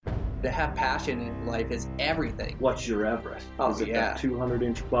To have passion in life is everything. What's your Everest? Oh, Is it yeah. that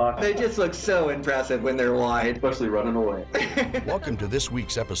 200-inch box? They just look so impressive when they're wide. Especially running away. Welcome to this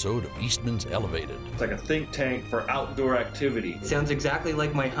week's episode of Eastman's Elevated. It's like a think tank for outdoor activity. Sounds exactly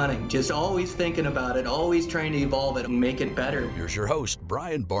like my hunting. Just always thinking about it, always trying to evolve it and make it better. Here's your host,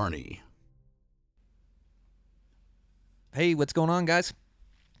 Brian Barney. Hey, what's going on, guys?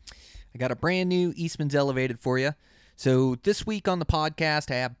 I got a brand new Eastman's Elevated for you. So this week on the podcast,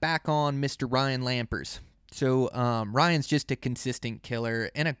 I have back on Mr. Ryan Lampers. So Ryan's just a consistent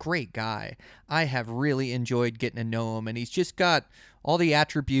killer and a great guy. I have really enjoyed getting to know him, and he's just got all the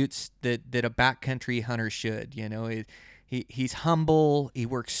attributes that a backcountry hunter should. You know, he's humble. He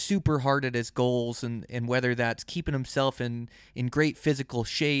works super hard at his goals, and whether that's keeping himself in great physical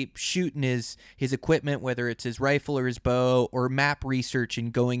shape, shooting his equipment, whether it's his rifle or his bow, or map research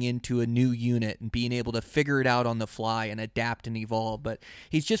and going into a new unit and being able to figure it out on the fly and adapt and evolve. But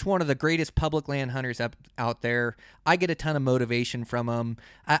he's just one of the greatest public land hunters out there. I get a ton of motivation from him.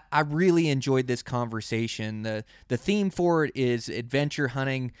 I really enjoyed this conversation. The theme for it is adventure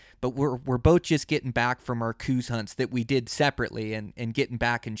hunting, but we're both just getting back from our Coues hunts that we did separately and getting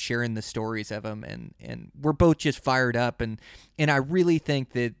back and sharing the stories of them, and we're both just fired up, and I really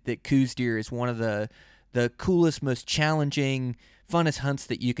think that Coues deer is one of the coolest, most challenging, funnest hunts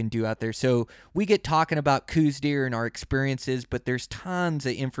that you can do out there. So we get talking about Coues deer and our experiences, but there's tons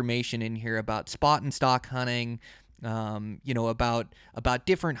of information in here about spot and stock hunting, about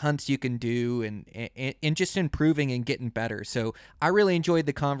different hunts you can do and just improving and getting better. So I really enjoyed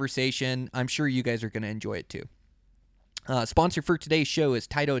the conversation. I'm sure you guys are going to enjoy it too. Sponsor for today's show is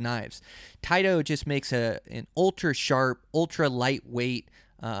Taito Knives. Taito just makes an ultra sharp, ultra lightweight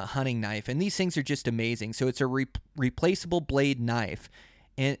hunting knife, and these things are just amazing. So it's a replaceable blade knife,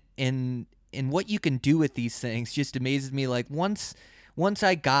 and what you can do with these things just amazes me. Like once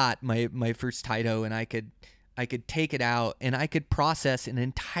I got my first Taito, and I could take it out and I could process an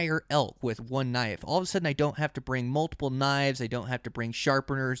entire elk with one knife. All of a sudden, I don't have to bring multiple knives. I don't have to bring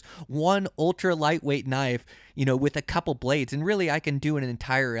sharpeners. One ultra lightweight knife, with a couple blades. And really, I can do an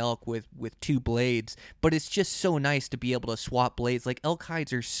entire elk with two blades. But it's just so nice to be able to swap blades. Like, elk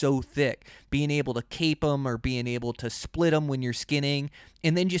hides are so thick. Being able to cape them or being able to split them when you're skinning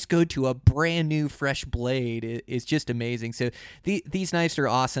and then just go to a brand new fresh blade is just amazing. So these knives are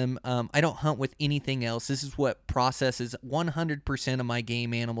awesome. I don't hunt with anything else. This is what processes 100% of my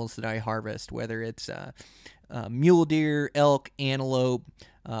game animals that I harvest, whether it's mule deer, elk, antelope,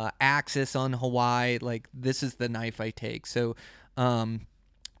 axis on Hawaii. Like, this is the knife I take. So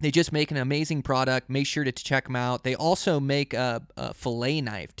they just make an amazing product. Make sure to check them out. They also make a fillet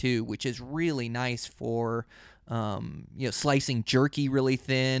knife too, which is really nice for slicing jerky really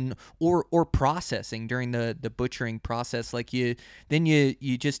thin or processing during the butchering process. Like you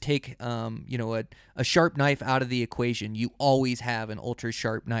just take a sharp knife out of the equation. You always have an ultra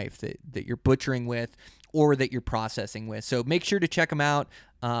sharp knife that you're butchering with or that you're processing with. So make sure to check them out.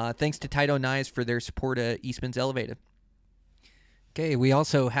 Thanks to Taito Knives for their support of Eastman's Elevated. Okay, we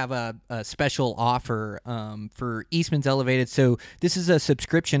also have a special offer for Eastman's Elevated. So this is a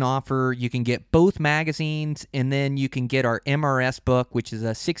subscription offer. You can get both magazines, and then you can get our MRS book, which is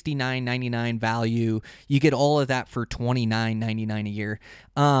a $69.99 value. You get all of that for $29.99 a year.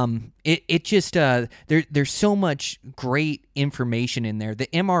 It just there's so much great information in there. The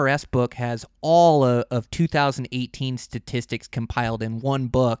MRS book has all of 2018 statistics compiled in one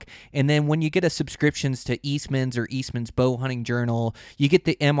book, and then when you get a subscriptions to Eastman's or Eastman's Bow Hunting Journal, you get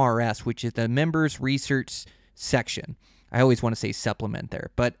the MRS, which is the Members Research section. I always want to say supplement there,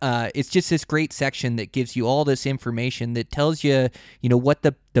 but it's just this great section that gives you all this information that tells you, what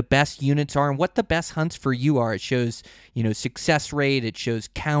the best units are and what the best hunts for you are. It shows, success rate. It shows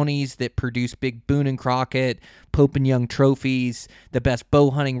counties that produce big Boone and Crockett, Pope and Young trophies, the best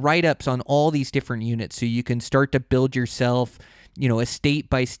bow hunting write-ups on all these different units, so you can start to build yourself a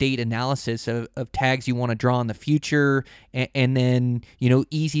state-by-state analysis of tags you want to draw in the future, and then,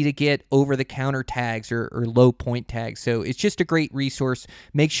 easy to get over-the-counter tags or low point tags. So it's just a great resource.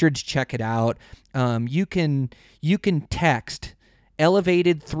 Make sure to check it out. You can text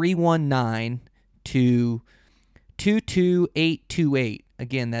Elevated 319 to 22828.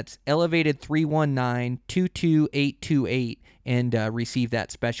 Again, that's Elevated 319 22828 and receive that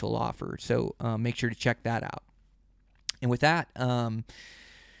special offer. So make sure to check that out. And with that,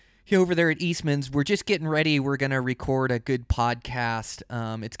 over there at Eastman's, we're just getting ready. We're going to record a good podcast.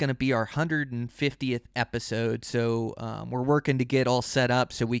 It's going to be our 150th episode, so we're working to get all set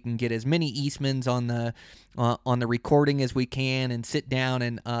up so we can get as many Eastman's on the recording as we can and sit down.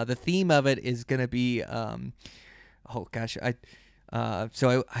 And the theme of it is going to be,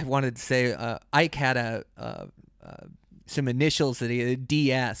 So I wanted to say Ike had some initials that he had,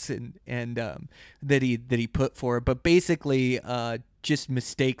 DS, and that he put for it, but basically just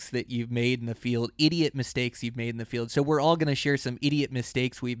mistakes that you've made in the field, idiot mistakes you've made in the field. So we're all going to share some idiot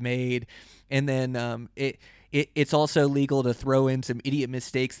mistakes we've made, and then it's also legal to throw in some idiot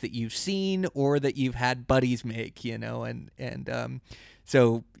mistakes that you've seen or that you've had buddies make, and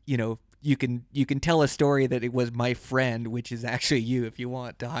so you can tell a story that it was my friend, which is actually you if you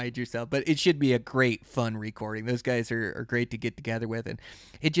want to hide yourself. But it should be a great, fun recording. Those guys are great to get together with. And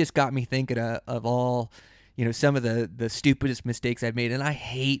it just got me thinking of all, some of the stupidest mistakes I've made. And I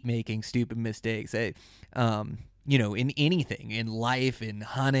hate making stupid mistakes. In anything, in life, in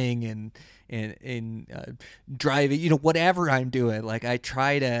hunting, and in driving, whatever I'm doing. Like I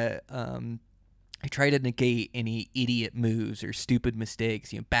try to negate any idiot moves or stupid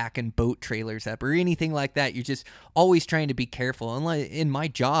mistakes, backing boat trailers up or anything like that. You're just always trying to be careful. And in my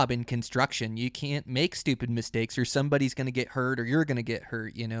job in construction, you can't make stupid mistakes or somebody's going to get hurt or you're going to get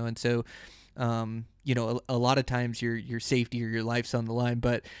hurt, And so, a lot of times your safety or your life's on the line,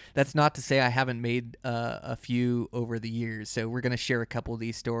 but that's not to say I haven't made a few over the years. So we're going to share a couple of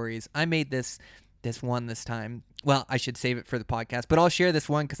these stories. I made this one this time. Well, I should save it for the podcast, but I'll share this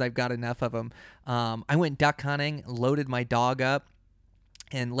one because I've got enough of them. I went duck hunting, loaded my dog up,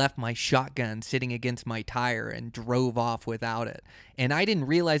 and left my shotgun sitting against my tire and drove off without it. And I didn't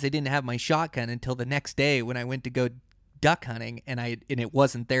realize I didn't have my shotgun until the next day when I went to go duck hunting, and it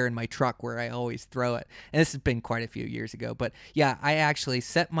wasn't there in my truck where I always throw it. And this has been quite a few years ago, but yeah, I actually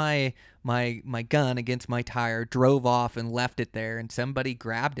set my gun against my tire, drove off, and left it there, and somebody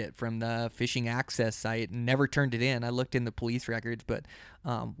grabbed it from the fishing access site and never turned it in. I looked in the police records, but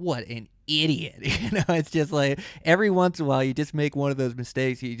what an idiot. It's just like every once in a while you just make one of those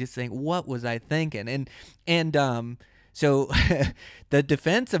mistakes. You just think, what was I thinking? And so the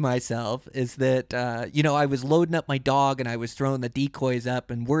defense of myself is that, I was loading up my dog and I was throwing the decoys up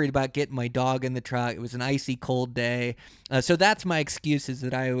and worried about getting my dog in the truck. It was an icy cold day. So that's my excuse, is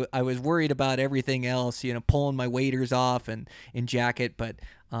that I was worried about everything else, pulling my waders off and jacket, but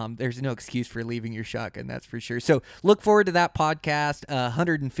there's no excuse for leaving your shotgun, that's for sure. So look forward to that podcast,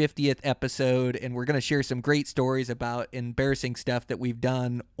 150th episode, and we're going to share some great stories about embarrassing stuff that we've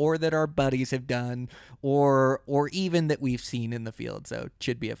done or that our buddies have done or even that we've seen in the field. So it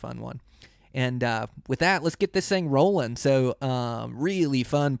should be a fun one. And with that, let's get this thing rolling. So really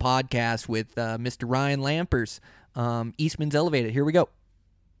fun podcast with Mr. Ryan Lampers, Eastman's Elevated. Here we go.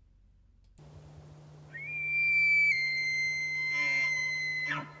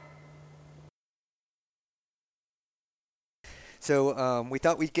 So we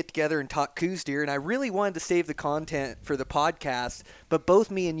thought we'd get together and talk Coues deer, and I really wanted to save the content for the podcast, but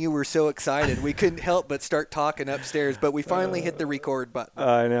both me and you were so excited we couldn't help but start talking upstairs, but we finally hit the record button.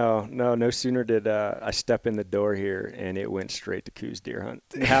 I know. No sooner did I step in the door here, and it went straight to Coues deer hunt.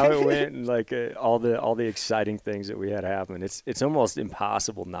 How it went, and like all the exciting things that we had happen, it's almost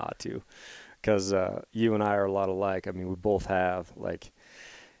impossible not to, because you and I are a lot alike. I mean, we both have, like,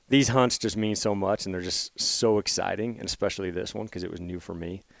 these hunts just mean so much, and they're just so exciting, and especially this one because it was new for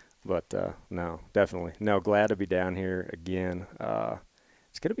me. But no, definitely. No, glad to be down here again.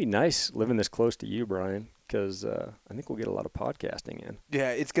 It's going to be nice living this close to you, Brian, because I think we'll get a lot of podcasting in.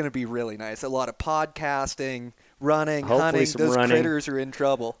 Yeah, it's going to be really nice. A lot of podcasting, running, hopefully hunting. Those running. Critters are in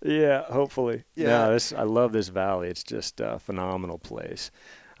trouble. Yeah, hopefully. Yeah. No, I love this valley. It's just a phenomenal place.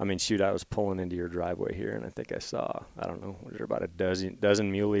 I mean, shoot, I was pulling into your driveway here, and I think I saw, I don't know, was there about a dozen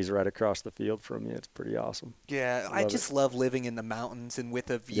muleys right across the field from you? It's pretty awesome. Yeah, I just love living in the mountains and with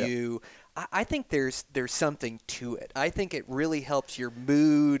a view. Yep. I think there's something to it. I think it really helps your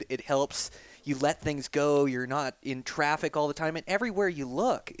mood. It helps you let things go. You're not in traffic all the time, and everywhere you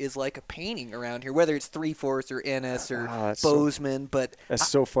look is like a painting around here, whether it's Three Forks or Ennis or Bozeman. That's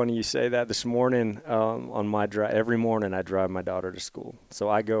so funny you say that. This morning on my drive, every morning I drive my daughter to school, so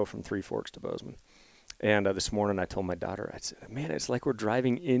I go from Three Forks to Bozeman. And this morning I told my daughter, I said, "Man, it's like we're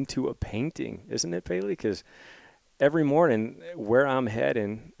driving into a painting, isn't it, Bailey?" Because every morning where I'm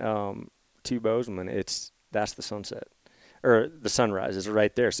heading to Bozeman, that's the sunset. Or the sunrise is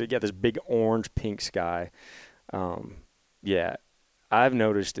right there. So you got this big orange-pink sky. Yeah, I've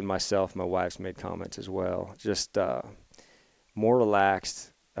noticed in myself, my wife's made comments as well, just more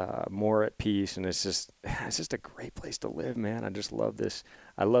relaxed, more at peace, and it's just a great place to live, man. I just love this.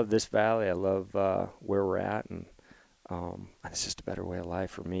 I love this valley. I love where we're at, and it's just a better way of life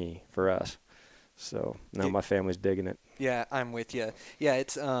for me, for us. So, no, my family's digging it. Yeah, I'm with you. Yeah,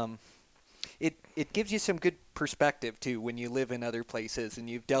 it gives you some good perspective too when you live in other places and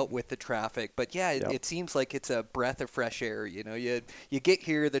you've dealt with the traffic. But yeah, it seems like it's a breath of fresh air. You know, you get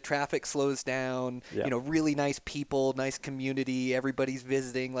here, the traffic slows down. Yeah. You know, really nice people, nice community, everybody's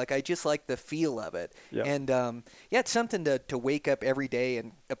visiting. Like, I just like the feel of it. Yeah. And it's something to wake up every day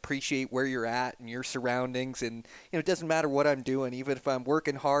and appreciate where you're at and your surroundings. And you know, it doesn't matter what I'm doing, even if I'm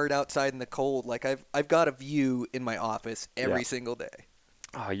working hard outside in the cold. Like, I've got a view in my office every single day.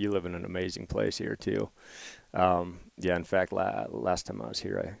 Oh, you live in an amazing place here too. In fact, last time I was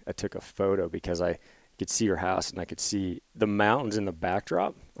here, I took a photo because I could see your house and I could see the mountains in the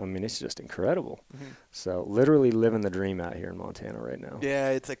backdrop. I mean, it's just incredible. Mm-hmm. So literally living the dream out here in Montana right now. Yeah,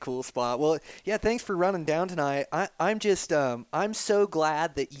 it's a cool spot. Well, yeah, thanks for running down tonight. I'm just, I'm so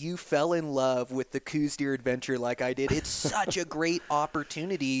glad that you fell in love with the Coues Deer adventure like I did. It's such a great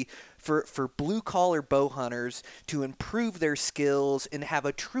opportunity for blue-collar bow hunters to improve their skills and have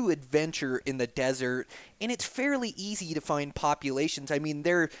a true adventure in the desert. And it's fairly easy to find populations. I mean,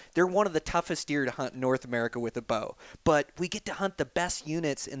 they're one of the toughest deer to hunt in North America with a bow. But we get to hunt the best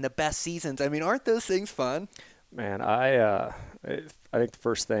units in the best seasons. I mean, aren't those things fun? Man, I think the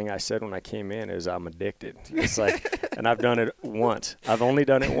first thing I said when I came in is I'm addicted. It's like, and I've done it once. I've only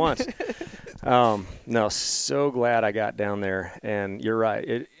done it once. No, so glad I got down there. And you're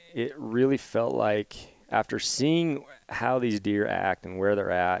right. It really felt like, after seeing how these deer act and where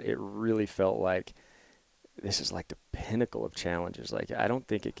they're at, it really felt like this is like the pinnacle of challenges. Like, I don't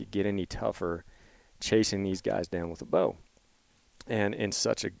think it could get any tougher chasing these guys down with a bow. And in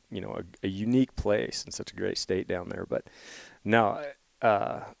such a unique place and such a great state down there. But no,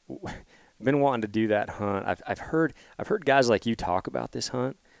 been wanting to do that hunt. I've heard guys like you talk about this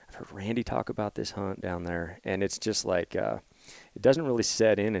hunt. I've heard Randy talk about this hunt down there, and it's just like it doesn't really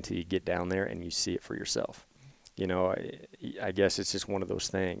set in until you get down there and you see it for yourself. You know, I guess it's just one of those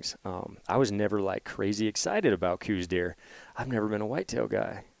things. I was never like crazy excited about Coues deer. I've never been a whitetail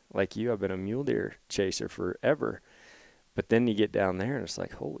guy like you. I've been a mule deer chaser forever. But then you get down there and it's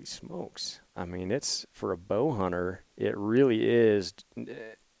like, holy smokes. I mean, it's, for a bow hunter, it really is,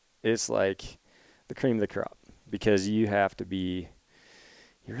 it's like the cream of the crop, because you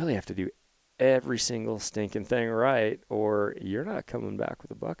really have to do every single stinking thing right, or you're not coming back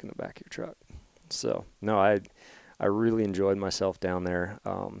with a buck in the back of your truck. So, no, I really enjoyed myself down there.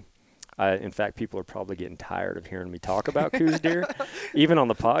 In fact, people are probably getting tired of hearing me talk about Coues deer, even on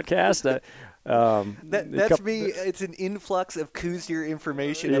the podcast. That's me. It's an influx of Coues deer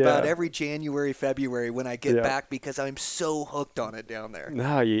information about every January, February when I get back, because I'm so hooked on it down there.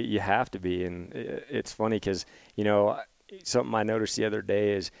 No, you have to be. And it's funny because, you know, something I noticed the other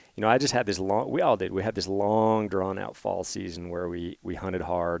day is, you know, I just had this we had this long drawn out fall season where we hunted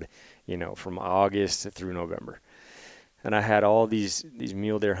hard, you know, from August through November. And I had all these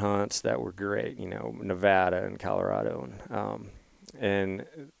mule deer hunts that were great, you know, Nevada and Colorado, and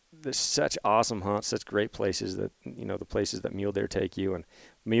there's such awesome hunts, such great places that, you know, the places that mule deer take you. And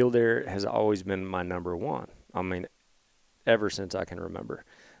mule deer has always been my number one. I mean, ever since I can remember,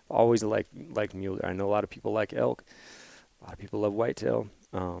 always liked mule deer. I know a lot of people like elk, a lot of people love whitetail,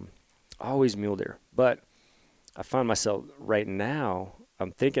 always mule deer. But I find myself right now,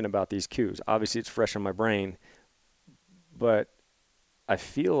 I'm thinking about these Coues. Obviously, it's fresh on my brain. But I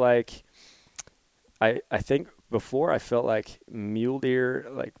feel like I think before I felt like mule deer,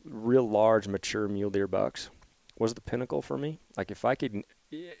 like real large, mature mule deer bucks, was the pinnacle for me. Like, if I could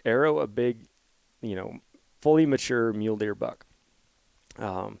arrow a big, you know, fully mature mule deer buck,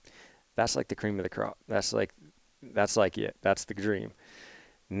 that's like the cream of the crop. That's like it. That's the dream.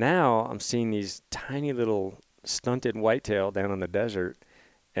 Now I'm seeing these tiny little stunted whitetail down in the desert,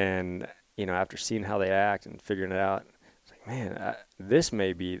 and, you know, after seeing how they act and figuring it out, man, this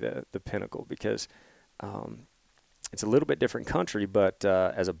may be the pinnacle, because it's a little bit different country, but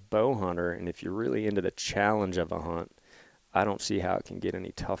as a bow hunter, and if you're really into the challenge of a hunt, I don't see how it can get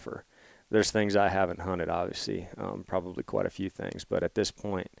any tougher. There's things I haven't hunted, obviously, probably quite a few things, but at this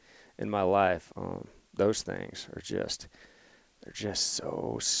point in my life, those things are they're just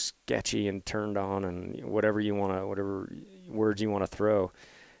so sketchy and turned on, and whatever words you want to throw,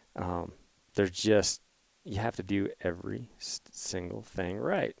 you have to do every single thing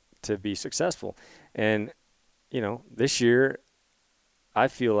right to be successful. And, you know, this year I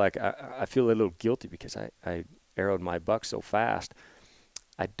feel like I feel a little guilty because I arrowed my buck so fast.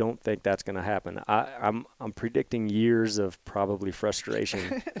 I don't think that's going to happen. I'm predicting years of probably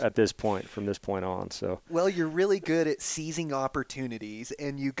frustration at this point, from this point on. So, well, you're really good at seizing opportunities,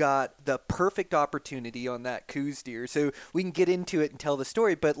 and you got the perfect opportunity on that Coues deer. So we can get into it and tell the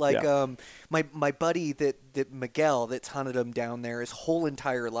story. But my buddy that that Miguel that's hunted them down there his whole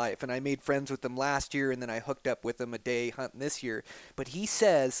entire life, and I made friends with him last year, and then I hooked up with him a day hunting this year. But he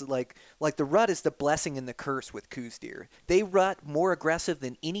says like the rut is the blessing and the curse with Coues deer. They rut more aggressive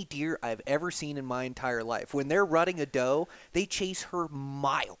than any deer I've ever seen in my entire life. When they're rutting a doe, they chase her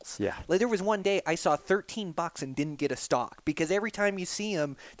miles. Yeah. Like there was one day I saw 13 bucks and didn't get a stalk because every time you see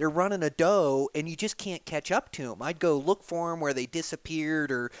them, they're running a doe and you just can't catch up to them. I'd go look for them where they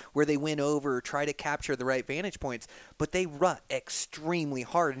disappeared or where they went over, or try to capture the right vantage points, but they rut extremely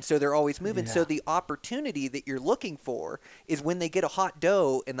hard, and so they're always moving. Yeah. So the opportunity that you're looking for is when they get a hot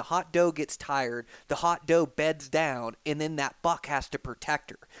doe and the hot doe gets tired, the hot doe beds down, and then that buck has to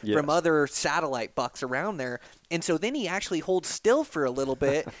protect her from other satellite bucks around there. And so then he actually holds still for a little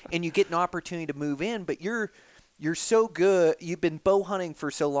bit and you get an opportunity to move in, but you're so good. You've been bow hunting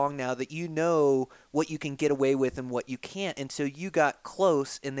for so long now that you know what you can get away with and what you can't. And so you got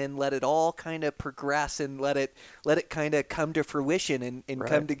close and then let it all kind of progress and let it kind of come to fruition and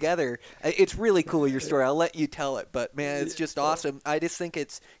come together. It's really cool, your story. I'll let you tell it, but man, it's just awesome. I just think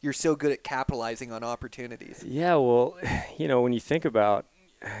you're so good at capitalizing on opportunities. Yeah. Well, when you think about,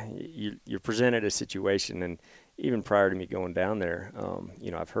 you're presented a situation, and even prior to me going down there,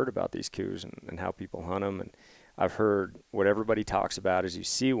 I've heard about these coues and how people hunt them, and I've heard what everybody talks about is you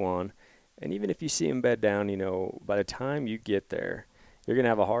see one, and even if you see them bed down, by the time you get there, you're going to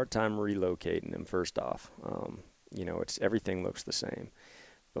have a hard time relocating them first off. Everything looks the same.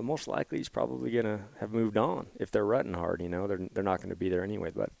 But most likely he's probably going to have moved on. If they're rutting hard, they're not going to be there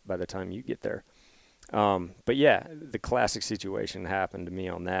anyway by the time you get there. But yeah, the classic situation happened to me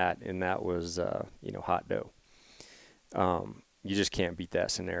on that, and that was, hot doe. You just can't beat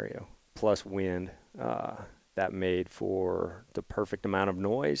that scenario. Plus wind, that made for the perfect amount of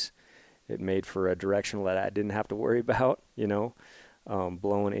noise. It made for a directional that I didn't have to worry about,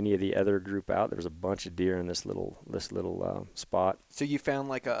 blowing any of the other group out. There was a bunch of deer in this little spot. So you found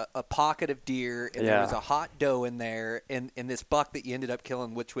like a pocket of deer, and there was a hot doe in there, and this buck that you ended up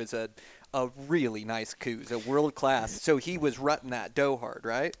killing, which was a really nice Coues, a world class. So he was rutting that doe hard,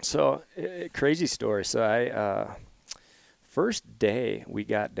 right? So crazy story. So I first day we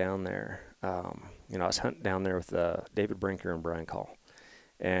got down there, I was hunting down there with David Brinker and Brian Call,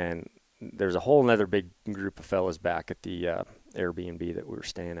 and there's a whole other big group of fellas back at the Airbnb that we were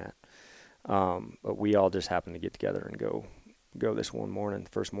staying at. But we all just happened to get together and go this one morning,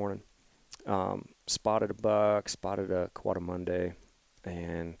 first morning. Spotted a buck, spotted a Coatimundi,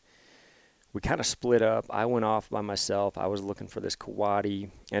 and we kind of split up. I went off by myself. I was looking for this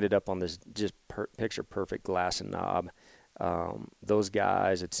Coati, ended up on this just picture perfect glass and knob. Those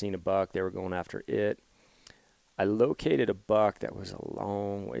guys had seen a buck. They were going after it. I located a buck that was a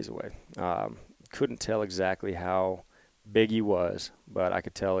long ways away. Couldn't tell exactly how big he was, but I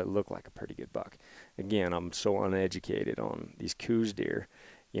could tell it looked like a pretty good buck. Again, I'm so uneducated on these Coues deer.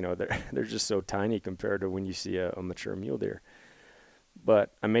 They're just so tiny compared to when you see a mature mule deer.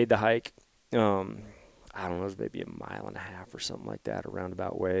 But I made the hike. I don't know, it was maybe 1.5 miles or something like that, a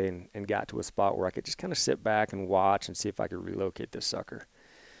roundabout way, and got to a spot where I could just kind of sit back and watch and see if I could relocate this sucker.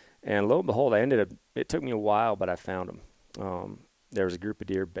 And lo and behold, it took me a while, but I found him. There was a group of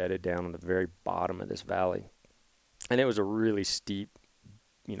deer bedded down on the very bottom of this valley. And it was a really steep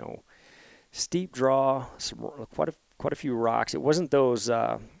draw, quite a few rocks. It wasn't those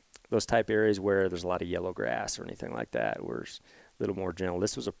type areas where there's a lot of yellow grass or anything like that. It was a little more gentle.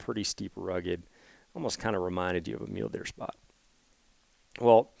 This was a pretty steep, rugged, almost kind of reminded you of a mule deer spot.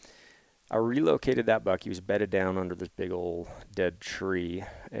 Well, I relocated that buck. He was bedded down under this big old dead tree,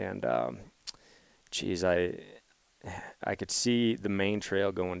 and I could see the main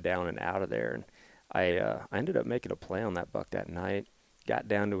trail going down and out of there, and I ended up making a play on that buck that night. Got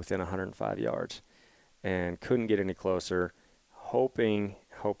down to within 105 yards, and couldn't get any closer. Hoping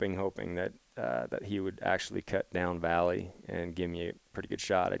that he would actually cut down valley and give me a pretty good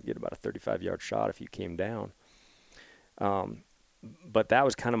shot. I'd get about a 35-yard shot if he came down. But that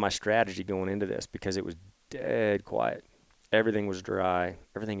was kind of my strategy going into this, because it was dead quiet. Everything was dry.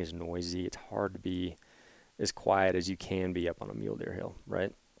 Everything is noisy. It's hard to be as quiet as you can be up on a mule deer hill,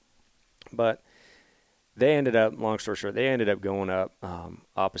 right? But they ended up, long story short, going up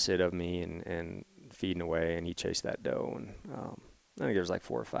opposite of me and feeding away, and he chased that doe, and I think there was like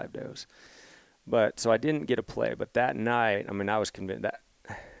 4 or 5 does. But so I didn't get a play. But that night, I was convinced that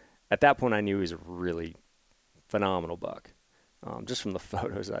at that point I knew he was a really phenomenal buck, just from the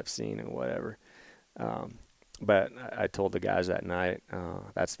photos I've seen and whatever. But I told the guys that night,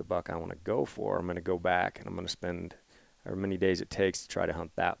 that's the buck I want to go for. I'm going to go back, and I'm going to spend however many days it takes to try to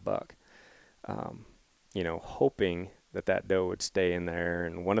hunt that buck, hoping that doe would stay in there,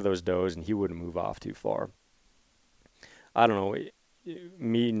 and one of those does, and he wouldn't move off too far. I don't know,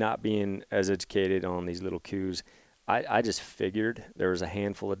 me not being as educated on these little coups, I just figured there was a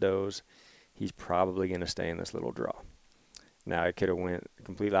handful of does. He's probably going to stay in this little draw. Now, it could have went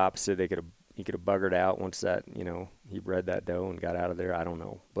completely opposite. He could have buggered out once that, he bred that doe and got out of there. I don't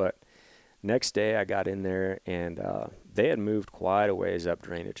know. But next day I got in there, and they had moved quite a ways up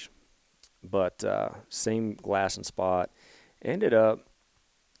drainage. But same glass and spot. Ended up,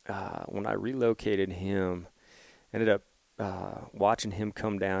 when I relocated him, ended up watching him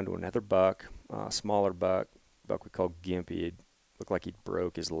come down to another buck, smaller buck we called Gimpy. It looked like he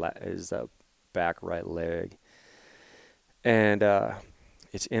broke his back right leg. And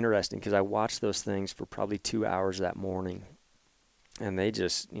it's interesting because I watched those things for probably 2 hours that morning, and they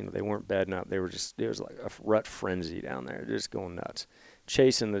just, they weren't bedding up. It was like a rut frenzy down there, just going nuts,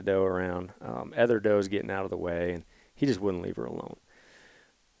 chasing the doe around. Other does getting out of the way, and he just wouldn't leave her alone.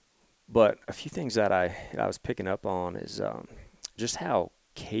 But a few things that I was picking up on is just how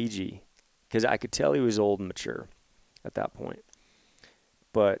cagey, because I could tell he was old and mature at that point.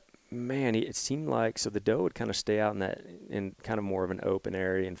 But man, it seemed like, so the doe would kind of stay out in kind of more of an open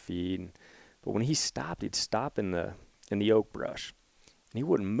area and feed. But when he stopped, he'd stop in the oak brush, and he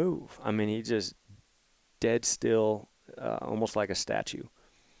wouldn't move. I mean, he just dead still, almost like a statue.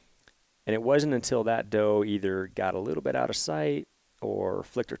 And it wasn't until that doe either got a little bit out of sight or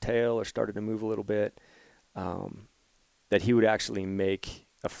flicked her tail or started to move a little bit, that he would actually make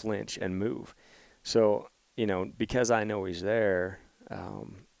a flinch and move. So, because I know he's there,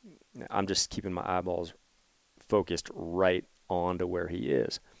 I'm just keeping my eyeballs focused right on to where he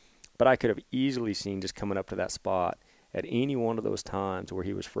is. But I could have easily seen just coming up to that spot at any one of those times where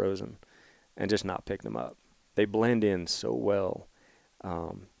he was frozen and just not picking him up. They blend in so well,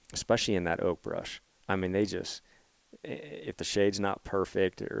 especially in that oak brush. I mean, they just, if the shade's not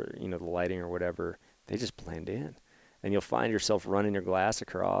perfect or, the lighting or whatever, they just blend in. And you'll find yourself running your glass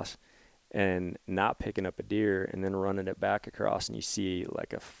across and not picking up a deer, and then running it back across, and you see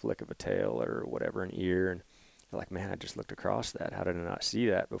like a flick of a tail or whatever, an ear, and you're like, man, I just looked across that. How did I not see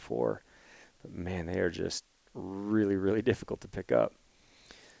that before? But man, they are just really, really difficult to pick up.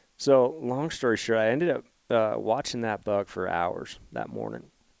 So long story short, I ended up watching that buck for hours that morning.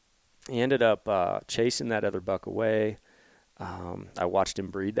 He ended up chasing that other buck away. I watched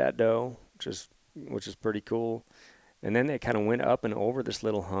him breed that doe, which is pretty cool. And then they kind of went up and over this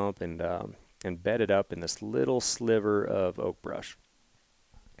little hump and bedded up in this little sliver of oak brush.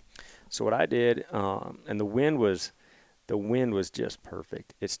 So what I did, and the wind was just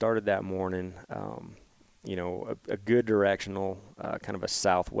perfect. It started that morning, a good directional, kind of a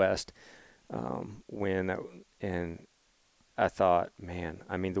southwest wind. And I thought, man,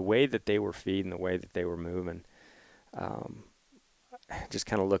 I mean, the way that they were feeding, the way that they were moving, just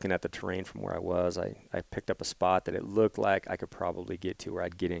kind of looking at the terrain from where I was, I picked up a spot that it looked like I could probably get to where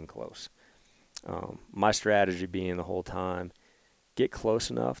I'd get in close. My strategy being the whole time, get close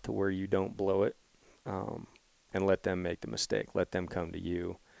enough to where you don't blow it, and let them make the mistake. Let them come to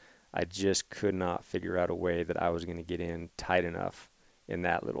you. I just could not figure out a way that I was going to get in tight enough in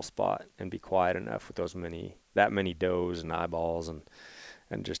that little spot and be quiet enough with that many does and eyeballs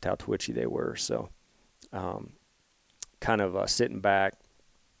and just how twitchy they were. So, kind of sitting back,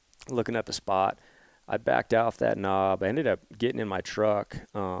 looking at the spot. I backed off that knob. I ended up getting in my truck,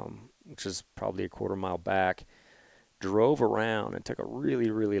 which is probably a quarter mile back, drove around and took a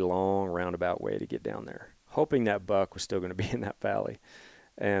really, really long roundabout way to get down there, hoping that buck was still going to be in that valley.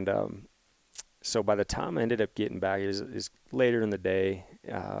 And so by the time I ended up getting back, it was later in the day,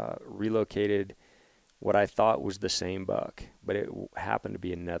 relocated what I thought was the same buck, but it happened to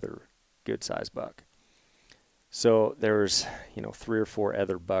be another good-sized buck. So there was, 3 or 4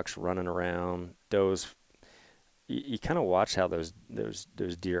 other bucks running around. Does you kind of watch how those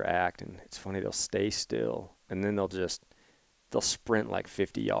deer act, and it's funny, they'll stay still, and then they'll sprint like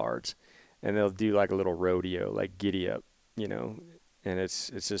 50 yards, and they'll do like a little rodeo, like giddy up, and it's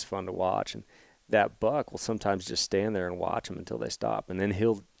just fun to watch. And that buck will sometimes just stand there and watch them until they stop, and then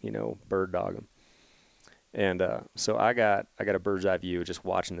he'll, bird dog them. And so I got a bird's eye view just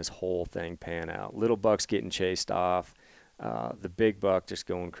watching this whole thing pan out. Little bucks getting chased off, the big buck just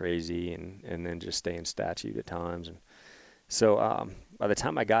going crazy and then just staying statued at times. And so by the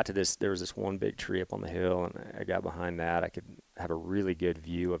time I got to this, there was this one big tree up on the hill, and I got behind that. I could have a really good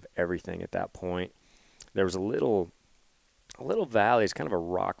view of everything at that point. There was a little valley. It's kind of a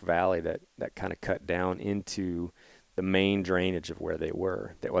rock valley that kind of cut down into the main drainage of where they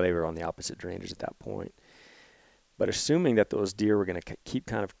were. They were on the opposite drainage at that point. But assuming that those deer were going to keep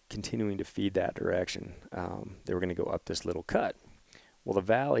kind of continuing to feed that direction, they were going to go up this little cut. Well, the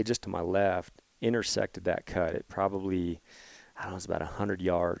valley just to my left intersected that cut, it probably, I don't know, it's about 100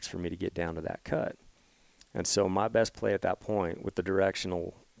 yards for me to get down to that cut. And so my best play at that point with the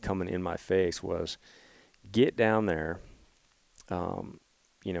directional coming in my face was get down there,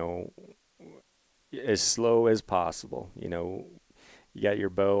 as slow as possible. You got your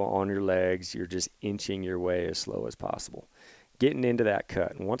bow on your legs. You're just inching your way as slow as possible, getting into that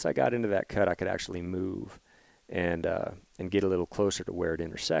cut. And once I got into that cut, I could actually move and get a little closer to where it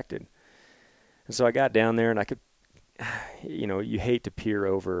intersected. And so I got down there, and I could, you hate to peer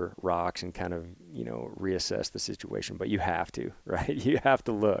over rocks and kind of, reassess the situation, but you have to, right? You have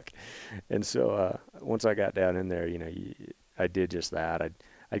to look. And so once I got down in there, I did just that.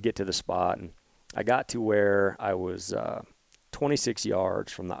 I'd get to the spot, and I got to where I was 26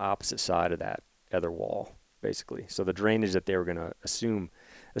 yards from the opposite side of that other wall, basically. So the drainage that they were going to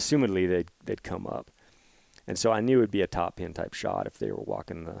assumedly they'd come up. And so I knew it would be a top pin type shot if they were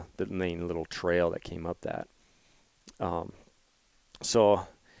walking the main little trail that came up that. Down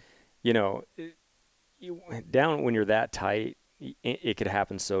when you're that tight, it could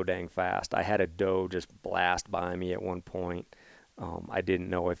happen so dang fast. I had a doe just blast by me at one point. I didn't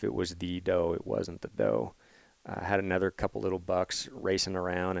know if it was the doe. It wasn't the doe. I had another couple little bucks racing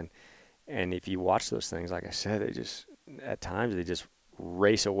around, and if you watch those things, like I said, at times they just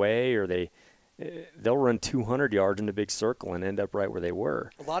race away, or they'll run 200 yards in a big circle and end up right where they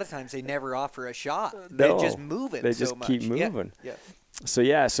were. A lot of times they never offer a shot. No, They're just moving. They just keep moving. Yeah. So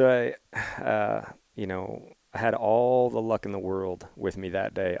I had all the luck in the world with me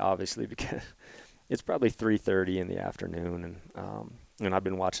that day, obviously, because it's probably 3:30 in the afternoon, and I've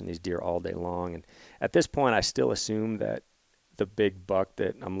been watching these deer all day long. And at this point, I still assume that the big buck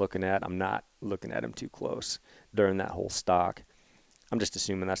that I'm looking at, I'm not looking at him too close during that whole stock. I'm just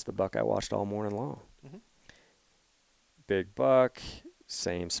assuming that's the buck I watched all morning long. Mm-hmm. Big buck,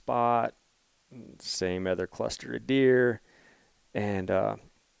 same spot, same other cluster of deer. And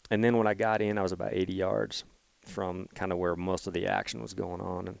then when I got in, I was about 80 yards from kind of where most of the action was going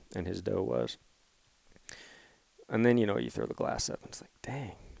on and his doe was. And then, you throw the glass up, and it's like,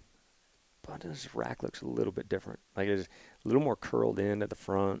 dang, but this rack looks a little bit different. Like it's a little more curled in at the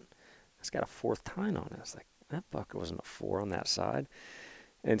front. It's got a fourth tine on it. It's like, that buck wasn't a 4 on that side.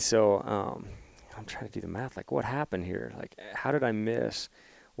 And so I'm trying to do the math. Like, what happened here? Like, how did I miss?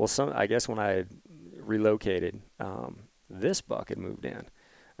 Well, I guess when I had relocated, this buck had moved in.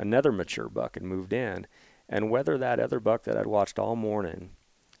 Another mature buck had moved in. And whether that other buck that I'd watched all morning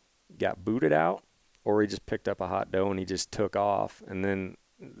got booted out, or he just picked up a hot doe and he just took off, and then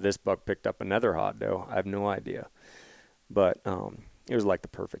this buck picked up another hot doe, I have no idea. But it was like the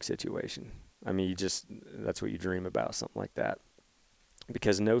perfect situation. I mean, that's what you dream about, something like that.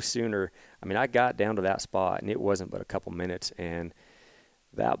 Because no sooner, I got down to that spot, and it wasn't but a couple minutes, and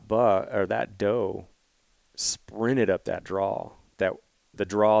that doe sprinted up that draw, the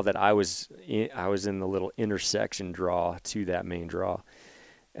draw that I was in the little intersection draw to that main draw.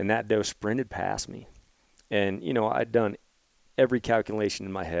 And that doe sprinted past me. And, I'd done every calculation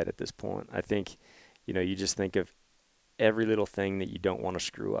in my head at this point. I think, you just think of every little thing that you don't want to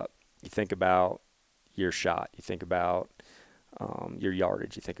screw up. You think about your shot. You think about your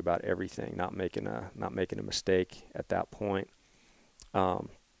yardage. You think about everything, not making a mistake at that point.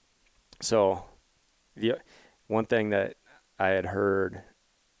 So the one thing that I had heard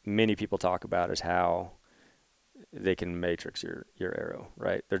many people talk about is how they can matrix your arrow,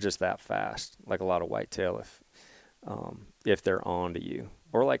 right? They're just that fast, like a lot of whitetail if they're on to you,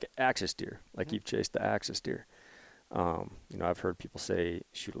 or like axis deer, like you've chased the axis deer. I've heard people say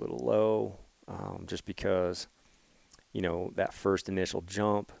shoot a little low, just because, that first initial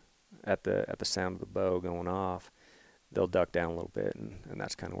jump at the sound of the bow going off, they'll duck down a little bit, and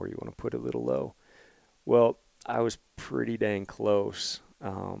that's kind of where you want to put it a little low. Well, I was pretty dang close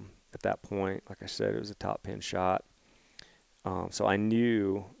at that point. Like I said, it was a top pin shot. So I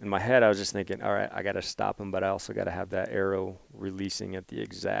knew in my head, I was just thinking, all right, I got to stop him, but I also got to have that arrow releasing at the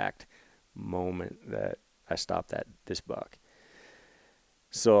exact moment that I stopped this buck.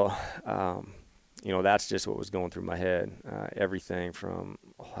 So, that's just what was going through my head. Everything from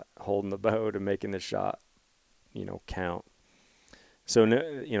holding the bow to making the shot, count. So,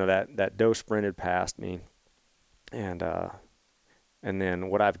 that doe sprinted past me, and then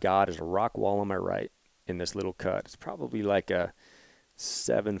what I've got is a rock wall on my right in this little cut. It's probably like a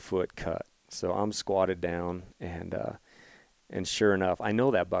 7-foot cut. So I'm squatted down, and sure enough, I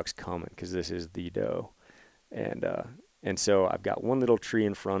know that buck's coming because this is the doe. And so I've got one little tree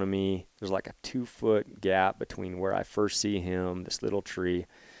in front of me. There's like a 2-foot gap between where I first see him, this little tree.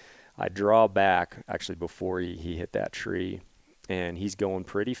 I draw back actually before he hit that tree, and he's going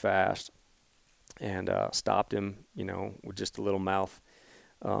pretty fast. and stopped him, with just a little mouth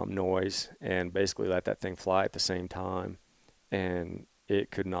noise, and basically let that thing fly at the same time. And it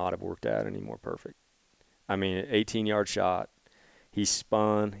could not have worked out any more perfect. I mean, 18-yard shot. He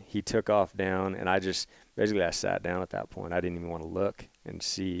spun, he took off down, and I sat down at that point. I didn't even want to look and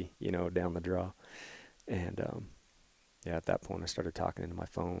see, down the draw. And, at that point I started talking into my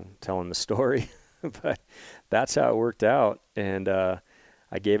phone, telling the story. But that's how it worked out. And I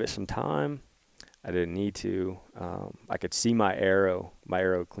gave it some time. I didn't need to. I could see my arrow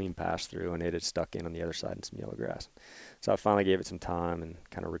clean pass through, and it had stuck in on the other side in some yellow grass. So I finally gave it some time and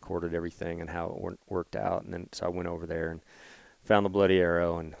kind of recorded everything and how it worked out. And then so I went over there and found the bloody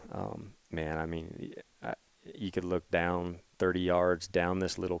arrow. And, man, I mean, you could look down 30 yards down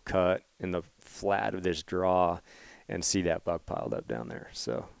this little cut in the flat of this draw and see that buck piled up down there.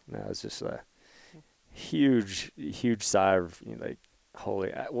 So that was just a huge, huge sigh of, like,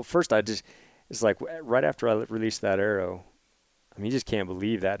 holy. Well, first it's like right after I released that arrow, I mean, you just can't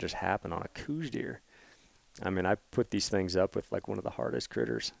believe that just happened on a Coues deer. I mean, I put these things up with like one of the hardest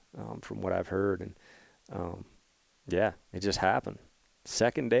critters, from what I've heard. And, it just happened.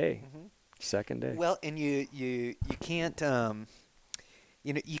 Second day. Well, and you can't,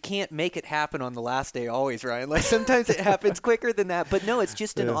 you can't make it happen on the last day always, Ryan. Like sometimes it happens quicker than that. But no, it's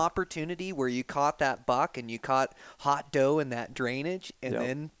just an opportunity where you caught that buck and you caught hot doe in that drainage, and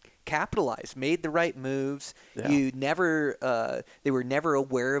then capitalized, made the right moves. You never, they were never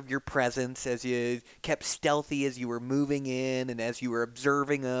aware of your presence as you kept stealthy as you were moving in and as you were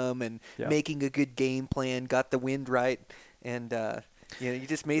observing them and making a good game plan, got the wind right, and you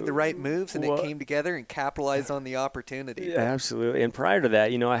just made the right moves, and it came together and capitalized on the opportunity. Yeah, absolutely. And prior to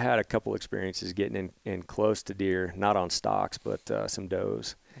that, I had a couple experiences getting in close to deer, not on stocks, but some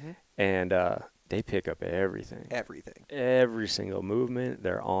does, and they pick up everything. Every single movement,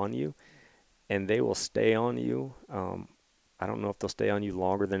 they're on you, and they will stay on you. I don't know if they'll stay on you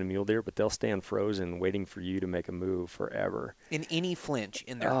longer than a mule deer, but they'll stand frozen waiting for you to make a move forever. In any flinch,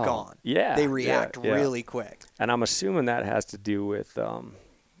 and they're gone. Yeah. They react really quick. And I'm assuming that has to do with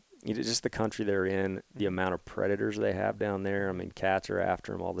just the country they're in, the amount of predators they have down there. I mean, cats are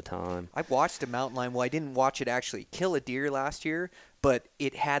after them all the time. I watched a mountain lion. Well, I didn't watch it actually kill a deer last year, but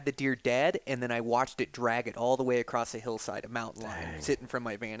it had the deer dead, and then I watched it drag it all the way across a hillside, a mountain lion, sitting from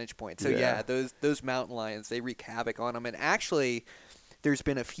my vantage point. So, those mountain lions, they wreak havoc on them. And actually, there's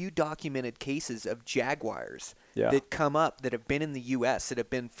been a few documented cases of jaguars that come up that have been in the U.S., that have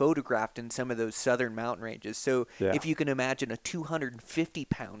been photographed in some of those southern mountain ranges. So if you can imagine a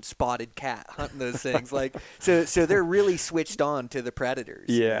 250-pound spotted cat hunting those things, so they're really switched on to the predators.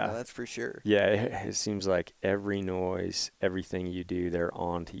 Yeah. That's for sure. Yeah, it seems like every noise, everything you do, they're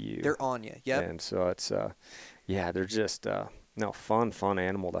on to you. They're on you, yep. And so it's, they're just... fun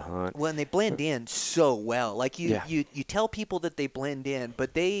animal to hunt. Well, and they blend in so well. Like you tell people that they blend in,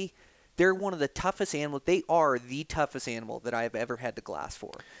 but they're one of the toughest animals. They are the toughest animal that I've ever had to glass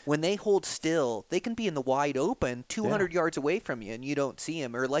for. When they hold still, they can be in the wide open 200 yards away from you, and you don't see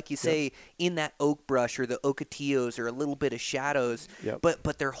them. Or like you say, in that oak brush or the ocotillos or a little bit of shadows. Yep.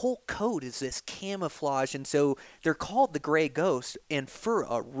 But their whole coat is this camouflage, and so they're called the gray ghost, and for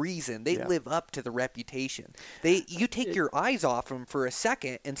a reason. They live up to the reputation. You take your eyes off them for a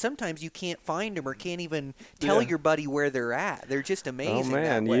second, and sometimes you can't find them or can't even tell your buddy where they're at. They're just amazing. Oh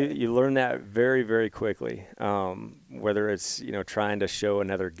man, that way. you learn that very, very quickly. Whether it's trying to show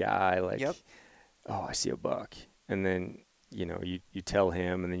another guy like, oh, I see a buck, and then you tell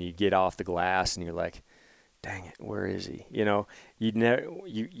him, and then you get off the glass, and you're like, dang it, where is he?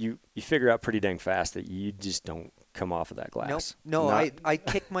 You figure out pretty dang fast that you just don't come off of that glass. No, I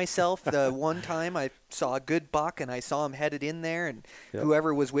kicked myself the one time I saw a good buck and I saw him headed in there, and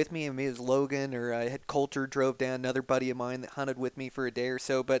whoever was with me, maybe it was Logan or I had Coulter drove down, another buddy of mine that hunted with me for a day or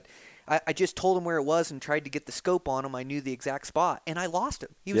so, but I just told him where it was and tried to get the scope on him. I knew the exact spot, and I lost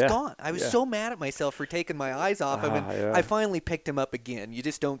him. He was gone. I was so mad at myself for taking my eyes off him, and I finally picked him up again. You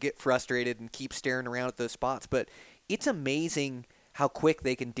just don't get frustrated and keep staring around at those spots, but it's amazing how quick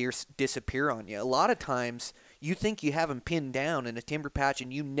they can disappear on you. A lot of times you think you have them pinned down in a timber patch,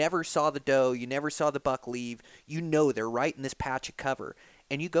 and you never saw the doe, you never saw the buck leave. They're right in this patch of cover.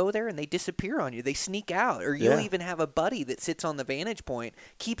 And you go there and they disappear on you. They sneak out. Or you'll even have a buddy that sits on the vantage point,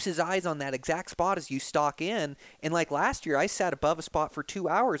 keeps his eyes on that exact spot as you stalk in. And like last year, I sat above a spot for 2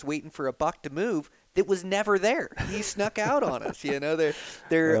 hours waiting for a buck to move that was never there. He snuck out on us.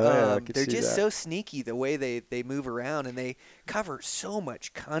 They're just so sneaky the way they move around, and they cover so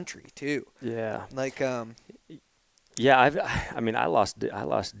much country too. Yeah. Like I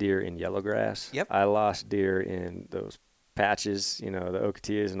lost deer in yellow grass. Yep. I lost deer in those patches, the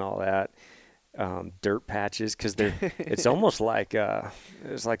ocotillos and all that. dirt patches, because it's almost like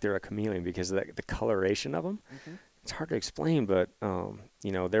it's like they're a chameleon because of the coloration of them. Mm-hmm. It's hard to explain, but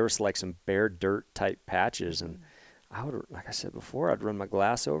there was like some bare dirt type patches, and I would, like I said before, I'd run my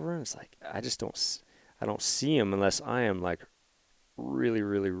glass over, and it's like I don't see them unless I am like really,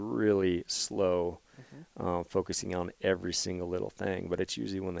 really, really slow, focusing on every single little thing. But it's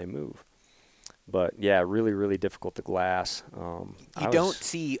usually when they move. But yeah, really, really difficult to glass. You don't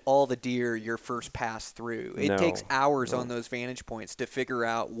see all the deer your first pass through. It takes hours on those vantage points to figure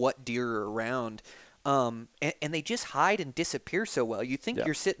out what deer are around. And they just hide and disappear so well. You think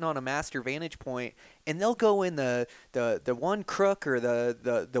you're sitting on a master vantage point, and they'll go in the one crook or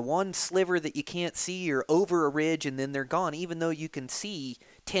the one sliver that you can't see, or over a ridge, and then they're gone, even though you can see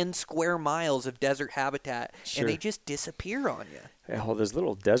 10 square miles of desert habitat, and they just disappear on you. Yeah, well, those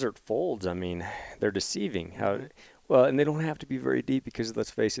little desert folds, I mean, they're deceiving. Well, and they don't have to be very deep because,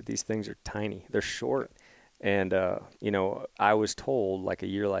 let's face it, these things are tiny. They're short. And, I was told, like a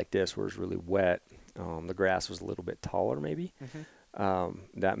year like this where it's really wet, the grass was a little bit taller maybe.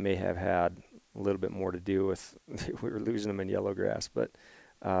 That may have had a little bit more to do with we were losing them in yellow grass. But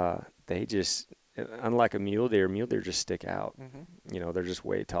they just, unlike a mule deer just stick out. They're just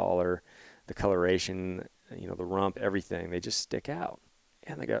way taller. The coloration, the rump, everything, they just stick out.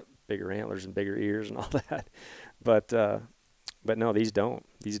 And they got bigger antlers and bigger ears and all that. But no, these don't.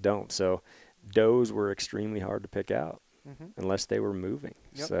 So does were extremely hard to pick out. Unless they were moving.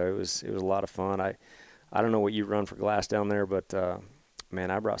 So it was a lot of fun. I don't know what you run for glass down there, but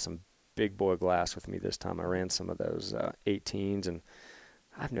man, I brought some big boy glass with me this time. I ran some of those 18s, and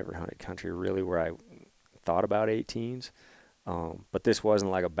I've never hunted country really where I thought about 18s, but this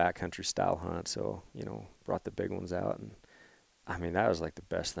wasn't like a backcountry style hunt, so brought the big ones out, and I mean that was like the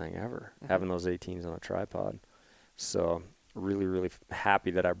best thing ever, having those 18s on a tripod. So really, really happy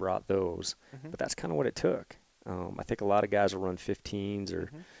that I brought those, but that's kind of what it took. I think a lot of guys will run 15s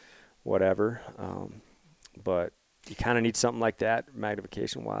or whatever, but you kind of need something like that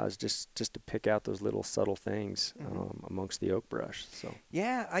magnification-wise, just to pick out those little subtle things amongst the oak brush. So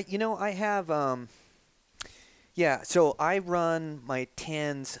yeah, I have. So I run my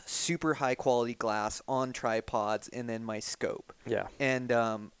 10s super high quality glass on tripods, and then my scope. Yeah. And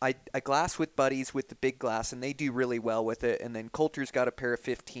I glass with buddies with the big glass, and they do really well with it. And then Coulter's got a pair of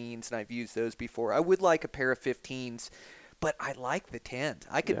 15s, and I've used those before. I would like a pair of 15s, but I like the 10s.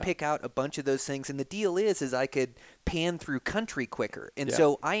 I could pick out a bunch of those things, and the deal is I could pan through country quicker. And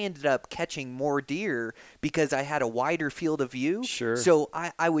so I ended up catching more deer because I had a wider field of view. Sure. So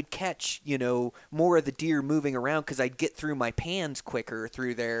I would catch, more of the deer moving around because I'd get through my pans quicker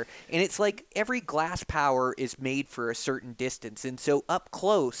through there. And it's like every glass power is made for a certain distance. And so up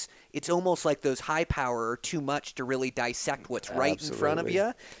close, it's almost like those high power are too much to really dissect what's right in front of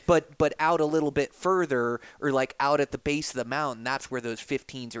you. But out a little bit further, or like out at the base of the mountain, that's where those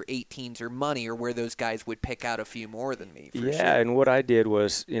 15s or 18s are money, or where those guys would pick out a few more than me. For sure. And what I did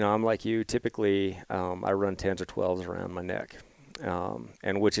was, I'm like you. Typically, I run 10s or 12s around my neck,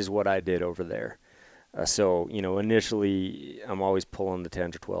 and which is what I did over there. So, initially, I'm always pulling the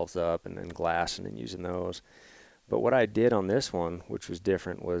 10s or 12s up and then glassing and using those. But what I did on this one, which was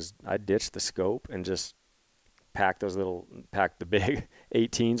different, was I ditched the scope and just packed the big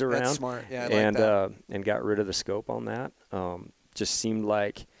 18s around. That's smart. Yeah, I like that. And got rid of the scope on that. Just seemed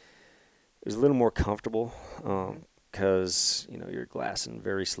like it was a little more comfortable because you're glassing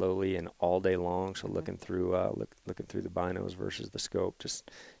very slowly and all day long. So looking through the binos versus the scope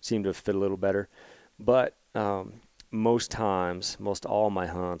just seemed to fit a little better. But most all my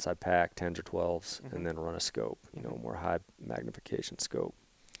hunts, I pack 10s or 12s and then run a scope, more high magnification scope.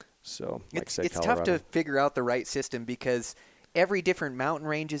 So it's tough to figure out the right system because every different mountain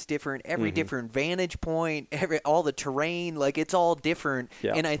range is different, every different vantage point, all the terrain, like it's all different.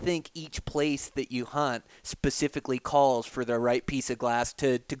 Yeah. And I think each place that you hunt specifically calls for the right piece of glass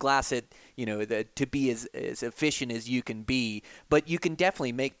to glass it, to be as efficient as you can be. But you can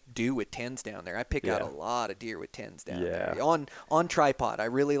definitely make do with 10s down there. I pick out a lot of deer with 10s down there. On tripod. I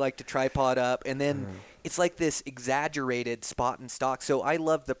really like to tripod up, and then it's like this exaggerated spot and stalk. So I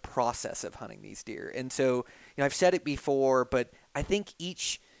love the process of hunting these deer. And so, I've said it before, but I think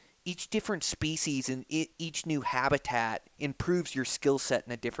each different species and each new habitat improves your skill set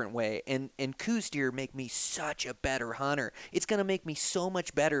in a different way. And Coues deer make me such a better hunter. It's going to make me so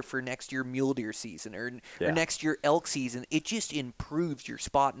much better for next year mule deer season or next year elk season. It just improves your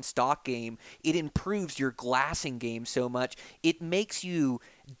spot and stalk game. It improves your glassing game so much. It makes you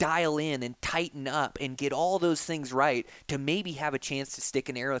dial in and tighten up and get all those things right to maybe have a chance to stick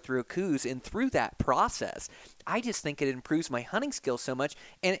an arrow through a Coues. And through that process, I just think it improves my hunting skills so much.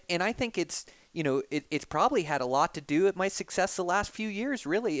 And I think it's, it's probably had a lot to do with my success the last few years,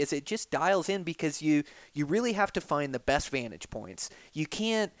 really, is it just dials in because you really have to find the best vantage points. You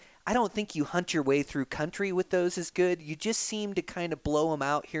can't, I don't think you hunt your way through country with those as good. You just seem to kind of blow them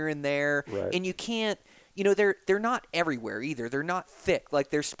out here and there. Right. And you can't, they're not everywhere either. They're not thick.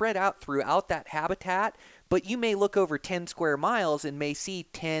 Like, they're spread out throughout that habitat, but you may look over 10 square miles and may see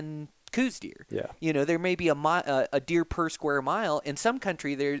 10 Coues deer. Yeah. There may be a deer per square mile. In some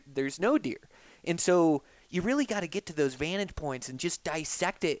country, there's no deer. And so you really got to get to those vantage points and just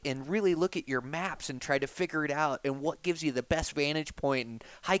dissect it and really look at your maps and try to figure it out and what gives you the best vantage point, and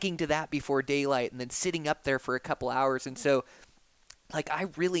hiking to that before daylight and then sitting up there for a couple hours. And so, like, I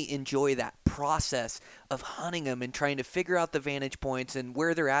really enjoy that process of hunting them and trying to figure out the vantage points and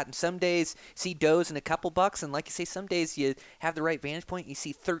where they're at. And some days see does and a couple bucks, and like you say, some days you have the right vantage point and you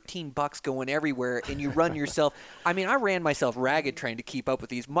see 13 bucks going everywhere, and you run yourself. I mean, I ran myself ragged trying to keep up with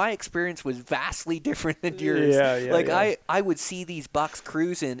these. My experience was vastly different than yours. I would see these bucks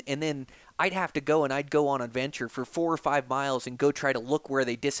cruising, and then I'd have to go, and I'd go on an adventure for 4 or 5 miles and go try to look where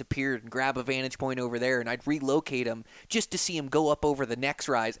they disappeared and grab a vantage point over there, and I'd relocate them just to see them go up over the next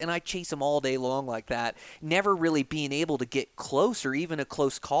rise, and I'd chase them all day long like that, never really being able to get close or even a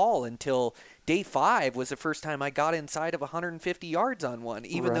close call until day 5 was the first time I got inside of 150 yards on one,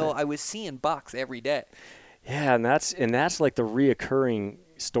 even though I was seeing bucks every day. Yeah, and that's like the reoccurring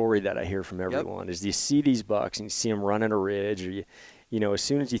story that I hear from everyone is you see these bucks and you see them running a ridge, or as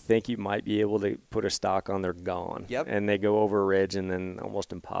soon as you think you might be able to put a stock on, they're gone. Yep. And they go over a ridge and then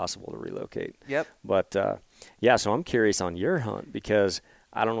almost impossible to relocate. Yep. But, so I'm curious on your hunt, because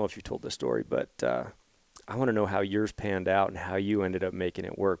I don't know if you told the story, but I want to know how yours panned out and how you ended up making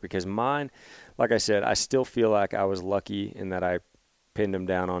it work. Because mine, like I said, I still feel like I was lucky in that I pinned them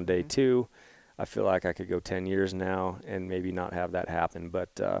down on day 2. I feel like I could go 10 years now and maybe not have that happen.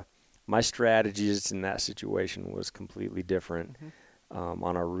 But my strategies in that situation was completely different.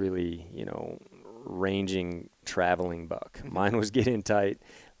 On a really, ranging, traveling buck. Mine was get in tight,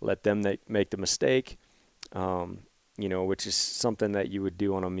 let them make the mistake, which is something that you would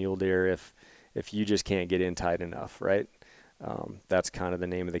do on a mule deer if you just can't get in tight enough, right? That's kind of the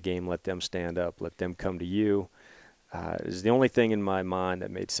name of the game. Let them stand up. Let them come to you. Is the only thing in my mind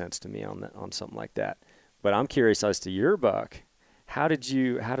that made sense to me on something like that. But I'm curious as to your buck. How did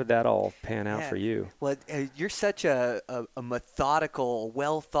that all pan out for you? Well, you're such a methodical,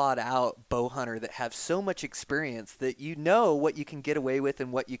 well thought out bow hunter that have so much experience that you know what you can get away with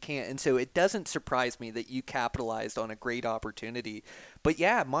and what you can't. And so it doesn't surprise me that you capitalized on a great opportunity. But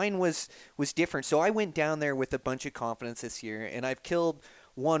yeah, mine was different. So I went down there with a bunch of confidence this year, and I've killed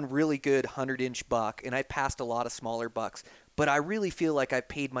one really good 100-inch buck, and I passed a lot of smaller bucks. But I really feel like I've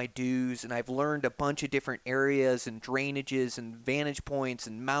paid my dues, and I've learned a bunch of different areas and drainages and vantage points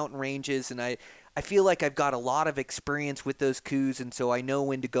and mountain ranges, and I feel like I've got a lot of experience with those Coues, and so I know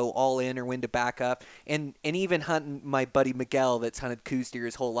when to go all in or when to back up. And even hunting my buddy Miguel that's hunted Coues deer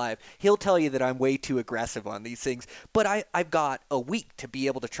his whole life, he'll tell you that I'm way too aggressive on these things. But I've got a week to be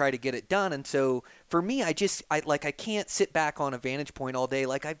able to try to get it done, and so for me, I can't sit back on a vantage point all day.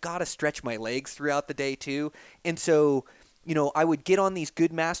 Like, I've got to stretch my legs throughout the day too, and so I would get on these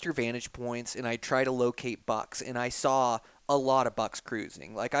good master vantage points and I'd try to locate bucks, and I saw a lot of bucks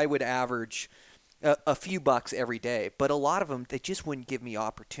cruising. Like, I would average a few bucks every day, but a lot of them, they just wouldn't give me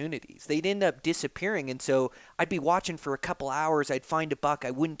opportunities. They'd end up disappearing, and so I'd be watching for a couple hours, I'd find a buck,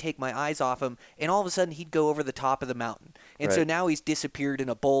 I wouldn't take my eyes off him, and all of a sudden he'd go over the top of the mountain. And so now he's disappeared in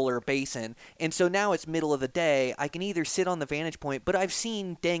a bowl or a basin, and so now it's middle of the day, I can either sit on the vantage point, but I've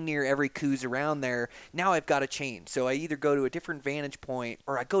seen dang near every Coues around there, now I've got to change. So I either go to a different vantage point,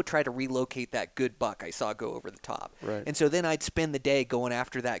 or I go try to relocate that good buck I saw go over the top. Right. And so then I'd spend the day going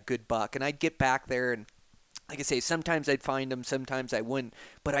after that good buck, and I'd get back there, and like I say, sometimes I'd find him, sometimes I wouldn't,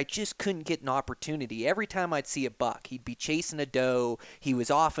 but I just couldn't get an opportunity. Every time I'd see a buck, he'd be chasing a doe, he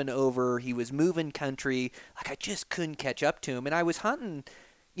was off and over, he was moving country, like I just couldn't catch up to him. And I was hunting,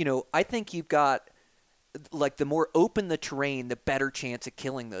 I think you've got, like, the more open the terrain, the better chance of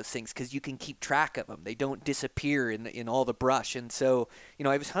killing those things, because you can keep track of them. They don't disappear in all the brush. And so,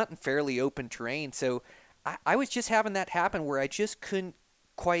 I was hunting fairly open terrain, so I was just having that happen where I just couldn't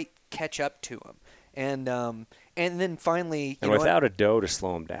quite catch up to him. And then finally, and without a doe to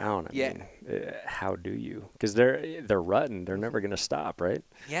slow them down, I mean, how do you? Because they're rutting, they're never going to stop, right?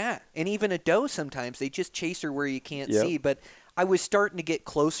 Yeah, and even a doe sometimes they just chase her where you can't see. But I was starting to get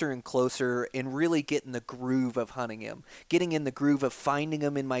closer and closer and really get in the groove of hunting him, getting in the groove of finding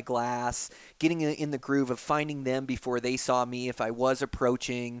him in my glass, getting in the groove of finding them before they saw me if I was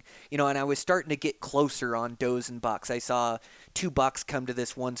approaching, and I was starting to get closer on does and bucks. I saw 2 bucks come to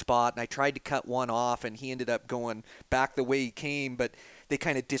this one spot, and I tried to cut one off, and he ended up going back the way he came, but they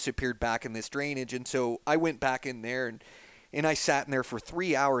kind of disappeared back in this drainage, and so I went back in there, and I sat in there for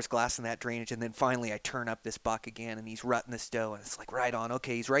 3 hours glassing that drainage, and then finally I turn up this buck again, and he's rutting this doe, and it's like, right on,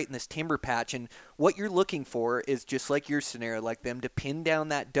 okay, he's right in this timber patch, and what you're looking for is just like your scenario, like them to pin down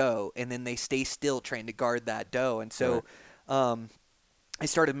that doe, and then they stay still trying to guard that doe, and so I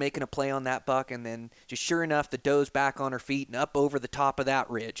started making a play on that buck, and then just sure enough, the doe's back on her feet and up over the top of that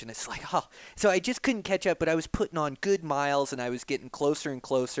ridge, and it's like, so I just couldn't catch up, but I was putting on good miles, and I was getting closer and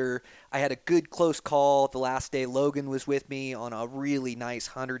closer. I had a good close call the last day. Logan was with me on a really nice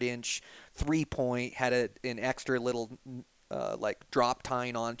 100-inch 3-point, had an extra little drop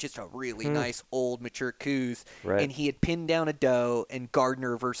tine on, just a really nice old mature coos, and he had pinned down a doe and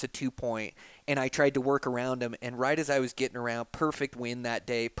Gardner versus a 2-point, and I tried to work around him, and right as I was getting around, perfect wind that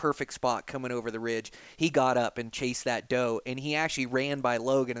day, perfect spot coming over the ridge, he got up and chased that doe, and he actually ran by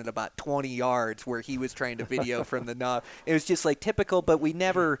Logan at about 20 yards where he was trying to video from the knob. It was just like typical, but we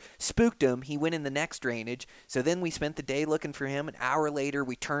never spooked him. He went in the next drainage, so then we spent the day looking for him. An hour later,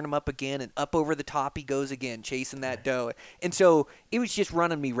 we turn him up again, and up over the top he goes again, chasing that doe. And so it was just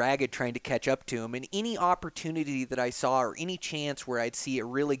running me ragged trying to catch up to him, and any opportunity that I saw or any chance where I'd see a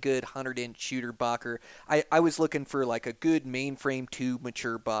really good 100-inch shooter buck, or I was looking for like a good mainframe 2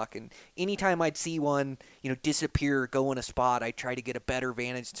 mature buck, and anytime I'd see one disappear or go in a spot, I'd try to get a better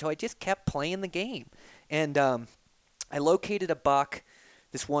vantage. So I just kept playing the game, and I located a buck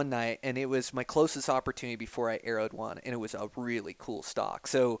this one night, and it was my closest opportunity before I arrowed one, and it was a really cool stock.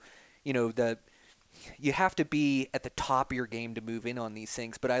 So you have to be at the top of your game to move in on these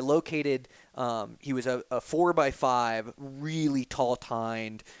things. But I located, he was a 4x5, really tall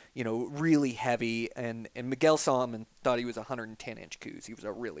tined, really heavy. And Miguel saw him and thought he was a 110-inch coos. He was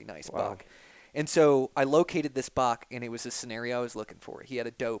a really nice buck. And so I located this buck, and it was a scenario I was looking for. He had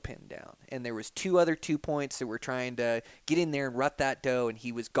a doe pinned down, and there was 2 other 2-points that were trying to get in there and rut that doe, and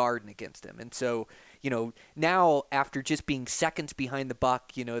he was guarding against him. And so, now after just being seconds behind the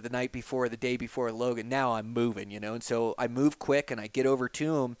buck, the night before, the day before Logan, now I'm moving, and so I move quick and I get over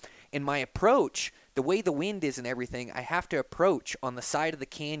to him, and my approach, the way the wind is and everything, I have to approach on the side of the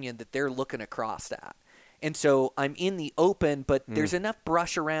canyon that they're looking across at. And so I'm in the open, but there's enough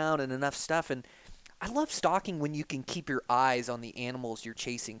brush around and enough stuff. And I love stalking when you can keep your eyes on the animals you're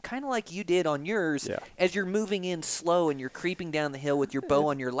chasing, kind of like you did on yours as you're moving in slow and you're creeping down the hill with your bow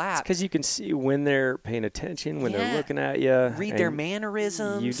on your lap. Because you can see when they're paying attention, when they're looking at you. Read their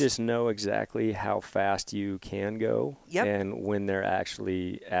mannerisms. You just know exactly how fast you can go and when they're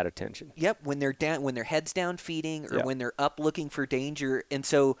actually at attention. Yep, when they're down, when their head's down feeding, or when they're up looking for danger. And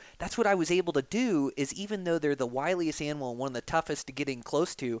so that's what I was able to do, is even though they're the wiliest animal and one of the toughest to get in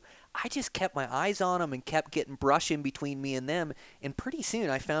close to, I just kept my eyes on them and kept getting brush in between me and them, and pretty soon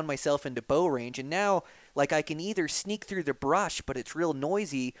I found myself into bow range. And now, like, I can either sneak through the brush, but it's real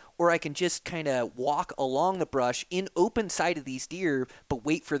noisy, or I can just kind of walk along the brush in open sight of these deer, but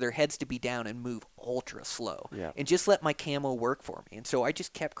wait for their heads to be down and move ultra slow, and just let my camo work for me. And so I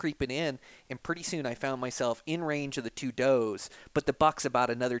just kept creeping in, and pretty soon I found myself in range of the 2 does, but the buck's about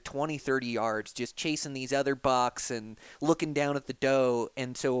another 20-30 yards, just chasing these other bucks and looking down at the doe.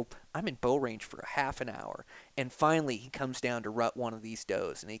 And so I'm in bow range for a half an hour, and finally he comes down to rut one of these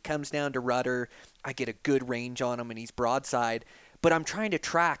does, and he comes down to rut her. I get a good range on him, and he's broadside, but I'm trying to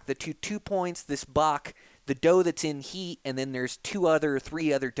track the 2 points, this buck, the doe that's in heat, and then there's 3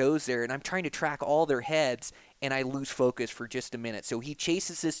 other does there, and I'm trying to track all their heads, and I lose focus for just a minute. So he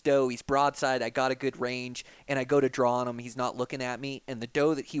chases this doe, he's broadside, I got a good range, and I go to draw on him, he's not looking at me, and the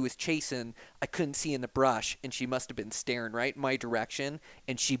doe that he was chasing, I couldn't see in the brush, and she must have been staring right in my direction,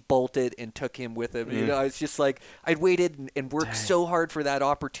 and she bolted and took him with him. It's just like, I'd waited and worked so hard for that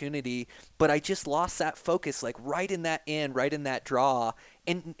opportunity, but I just lost that focus, like right in that end, right in that draw,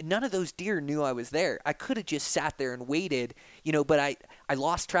 and none of those deer knew I was there. I could have just sat there and waited, but I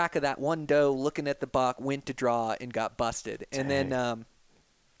lost track of that one doe looking at the buck, went to draw, and got busted. And then,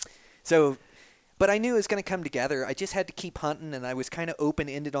 but I knew it was going to come together. I just had to keep hunting, and I was kind of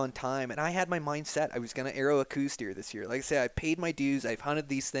open-ended on time, and I had my mind set. I was going to arrow a coos deer this year. Like I say, I paid my dues. I've hunted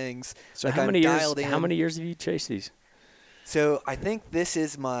these things. So how many years have you chased these? So I think this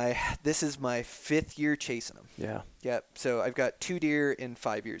is my 5th year chasing them. Yeah. Yep. So I've got 2 deer in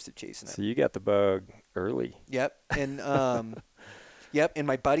 5 years of chasing them. So you got the bug early. Yep. And and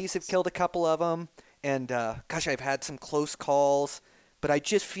my buddies have killed a couple of them. And gosh, I've had some close calls, but I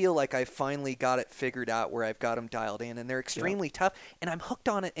just feel like I finally got it figured out where I've got them dialed in, and they're extremely tough, and I'm hooked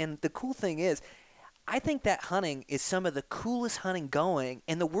on it. And the cool thing is, I think that hunting is some of the coolest hunting going,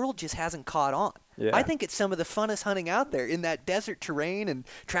 and the world just hasn't caught on. Yeah. I think it's some of the funnest hunting out there in that desert terrain and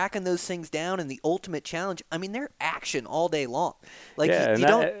tracking those things down and the ultimate challenge. I mean, they're action all day long. Like yeah, you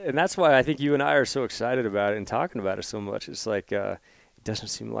and that's why I think you and I are so excited about it and talking about it so much. It's like it doesn't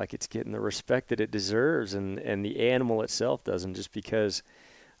seem like it's getting the respect that it deserves, and the animal itself doesn't, just because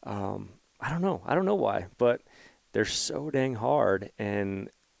I don't know why, but they're so dang hard. And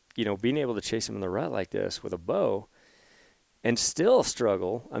being able to chase them in the rut like this with a bow and still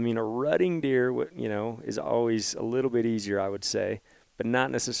struggle. I mean, a rutting deer, is always a little bit easier, I would say, but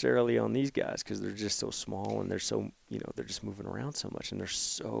not necessarily on these guys, because they're just so small and they're so, they're just moving around so much and they're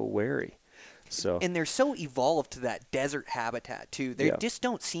so wary. So. And they're so evolved to that desert habitat too. They just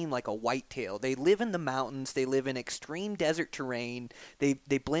don't seem like a whitetail. They live in the mountains. They live in extreme desert terrain. They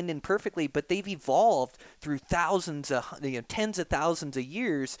blend in perfectly, but they've evolved through tens of thousands of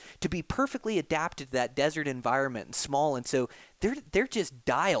years to be perfectly adapted to that desert environment and small. And so they're just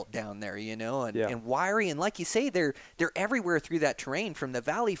dialed down there, and wiry. And like you say, they're everywhere through that terrain, from the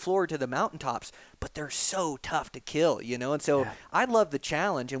valley floor to the mountaintops. But they're so tough to kill, And so I love the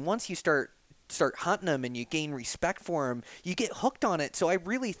challenge. And once you start hunting them and you gain respect for them, you get hooked on it. So I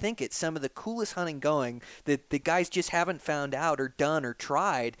really think it's some of the coolest hunting going that the guys just haven't found out or done or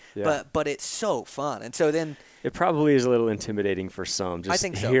tried, but it's so fun. And so then it probably is a little intimidating for some, just I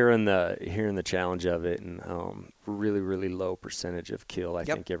think so. hearing the challenge of it, and really, really low percentage of kill, I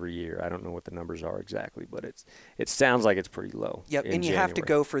think, every year. I don't know what the numbers are exactly, but it sounds like it's pretty low. Yep, and you have to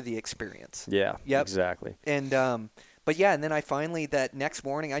go for the experience. Yeah, exactly. And but yeah, and then I finally, that next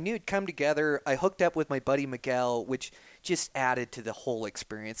morning, I knew it'd come together. I hooked up with my buddy Miguel, which just added to the whole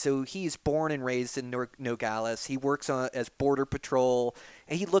experience. So he's born and raised in Nogales. He works as Border Patrol,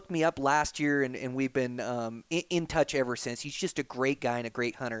 and he looked me up last year, and we've been in touch ever since. He's just a great guy and a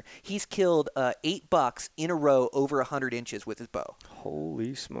great hunter. He's killed 8 bucks in a row over 100 inches with his bow.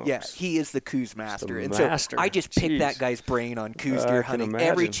 Holy smokes. Yeah, he is the Coos master. And so I just picked that guy's brain on Coos deer hunting imagine.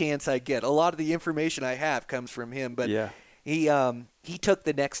 every chance I get. A lot of the information I have comes from him, but he took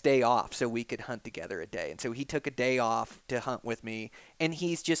the next day off so we could hunt together a day. And so he took a day off to hunt with me, and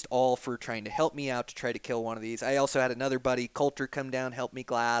he's just all for trying to help me out to try to kill one of these. I also had another buddy, Coulter, come down, help me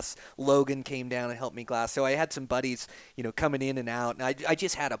glass. Logan came down and helped me glass. So I had some buddies, coming in and out, and I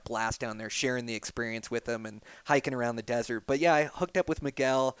just had a blast down there sharing the experience with them and hiking around the desert. But yeah, I hooked up with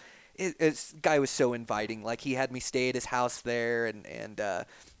Miguel. This guy was so inviting. Like, he had me stay at his house there and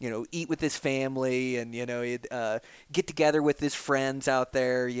eat with his family, and he'd get together with his friends out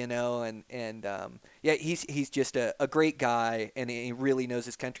there, he's just a great guy, and he really knows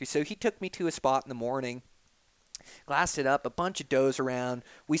his country. So he took me to a spot in the morning, glassed it up, a bunch of does around.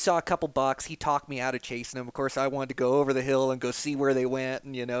 We saw a couple bucks. He talked me out of chasing them. Of course, I wanted to go over the hill and go see where they went,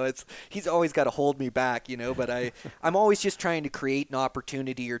 and he's always got to hold me back, but I'm always just trying to create an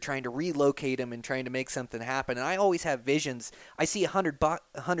opportunity or trying to relocate him and trying to make something happen. And I always have visions. I see a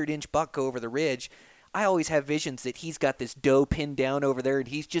 100-inch buck go over the ridge. I always have visions that he's got this doe pinned down over there, and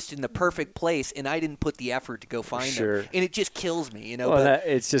he's just in the perfect place, and I didn't put the effort to go find him. And it just kills me, Well,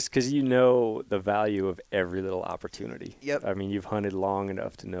 it's just because the value of every little opportunity. Yep. I mean, you've hunted long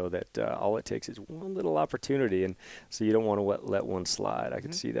enough to know that all it takes is one little opportunity, and so you don't want to let one slide. I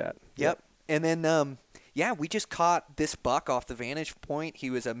could see that. Yep. And then, we just caught this buck off the vantage point. He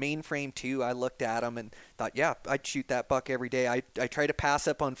was a mainframe too. I looked at him and thought, I'd shoot that buck every day. I try to pass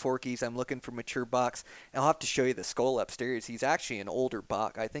up on forkies. I'm looking for mature bucks. And I'll have to show you the skull upstairs. He's actually an older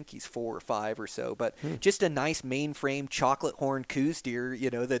buck. I think he's 4 or 5 or so. But just a nice mainframe chocolate horn Coos deer,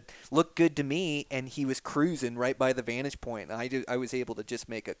 that looked good to me. And he was cruising right by the vantage point. And I was able to just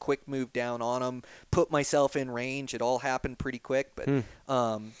make a quick move down on him, put myself in range. It all happened pretty quick. But,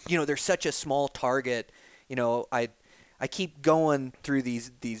 there's such a small target. I keep going through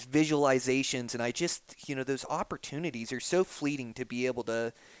these visualizations, and I just, those opportunities are so fleeting to be able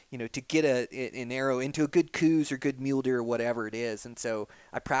to, to get an arrow into a good Coos or good mule deer or whatever it is. And so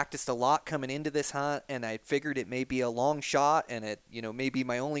I practiced a lot coming into this hunt, and I figured it may be a long shot, and it, may be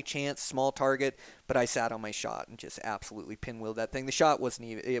my only chance, small target, but I sat on my shot and just absolutely pinwheeled that thing. The shot wasn't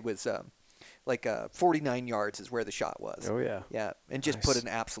even, it was, 49 yards is where the shot was. Oh, yeah. Yeah, and just put an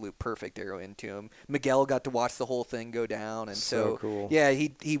absolute perfect arrow into him. Miguel got to watch the whole thing go down. And so cool. Yeah,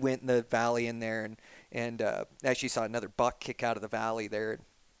 he went in the valley in there and actually saw another buck kick out of the valley there.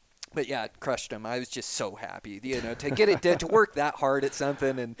 But yeah, it crushed him. I was just so happy, to get it to work that hard at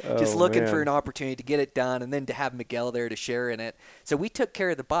something and just looking for an opportunity to get it done, and then to have Miguel there to share in it. So we took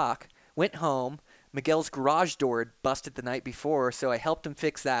care of the buck, went home. Miguel's garage door had busted the night before, so I helped him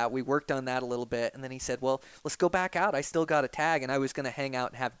fix that. We worked on that a little bit, and then he said, well, let's go back out. I still got a tag, and I was going to hang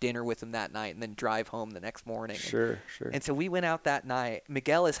out and have dinner with him that night and then drive home the next morning. Sure. And so we went out that night.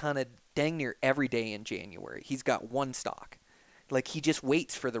 Miguel has hunted dang near every day in January. He's got one stock. Like, he just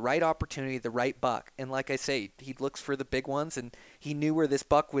waits for the right opportunity, the right buck. And like I say, he looks for the big ones, and he knew where this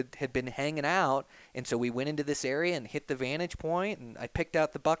buck had been hanging out. And so we went into this area and hit the vantage point, and I picked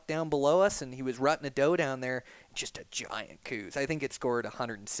out the buck down below us, and he was rutting a doe down there. Just a giant coos. I think it scored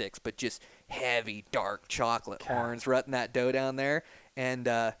 106, but just heavy, dark chocolate horns rutting that doe down there. And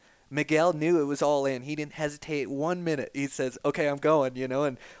Miguel knew it was all in. He didn't hesitate 1 minute. He says, okay, I'm going,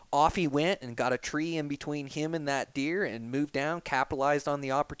 and off he went and got a tree in between him and that deer and moved down, capitalized on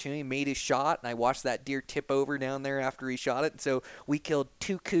the opportunity, made his shot, and I watched that deer tip over down there after he shot it. And so we killed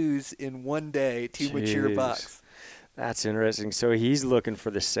 2 coos in one day, 2 mature bucks. That's interesting. So he's looking for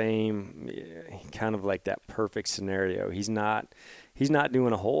the same, kind of like that perfect scenario. He's not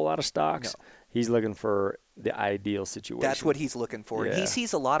doing a whole lot of stocks. No. He's looking for the ideal situation. That's what he's looking for. Yeah. He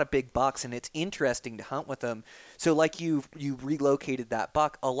sees a lot of big bucks, and it's interesting to hunt with them. So like you relocated that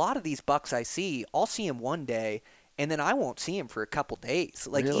buck. A lot of these bucks I see, I'll see him one day, and then I won't see him for a couple days.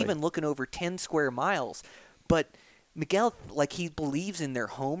 Like Really? even looking over 10 square miles. But Miguel, like, he believes in their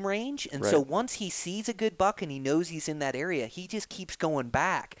home range, and so Right. once he sees a good buck and he knows he's in that area, he just keeps going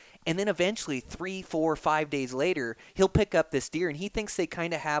back. And then eventually 3, 4, 5 days later, he'll pick up this deer, and he thinks they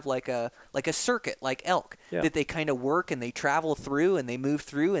kind of have like a circuit, like elk, Yeah. that they kind of work and they travel through and they move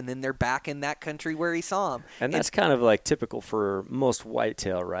through, and then they're back in that country where he saw them. And that's kind of like typical for most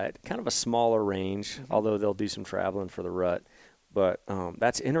whitetail, right? Kind of a smaller range, although they'll do some traveling for the rut. But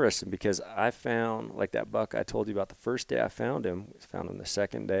that's interesting because I found, like that buck I told you about the first day I found him the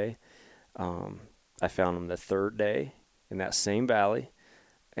second day. I found him the third day in that same valley.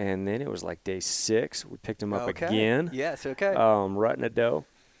 And then it was like day 6. We picked him up again. Yes, okay. Rutting a doe.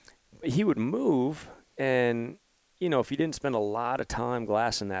 He would move, and, if he didn't spend a lot of time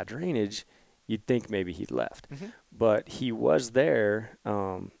glassing that drainage, you'd think maybe he'd left. But he was there.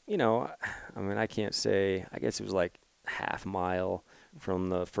 I can't say, I guess it was like half mile from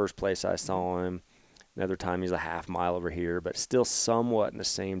the first place I saw him. Another time he's a half mile over here, but still somewhat in the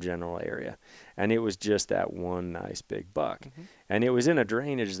same general area. And it was just that one nice big buck. And it was in a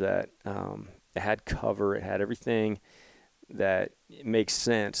drainage that it had cover, it had everything that it makes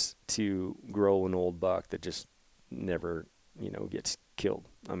sense to grow an old buck that just never, gets killed.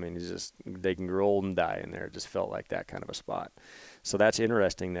 I mean, they can grow old and die in there. It just felt like that kind of a spot. So that's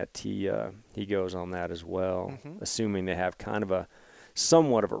interesting that he goes on that as well, assuming they have kind of a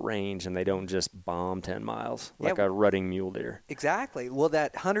somewhat of a range and they don't just bomb 10 miles like a rutting mule deer. Exactly. Well,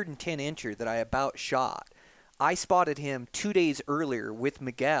 that 110 incher that I about shot, I spotted him 2 days earlier with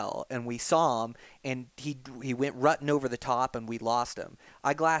Miguel, and we saw him, and he went rutting over the top, and we lost him.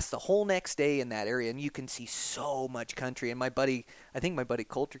 I glassed the whole next day in that area, and you can see so much country. And I think my buddy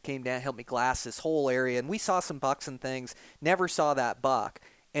Coulter came down, helped me glass this whole area, and we saw some bucks and things. Never saw that buck.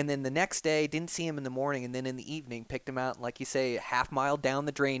 And then the next day, didn't see him in the morning, and then in the evening, picked him out, like you say, a half mile down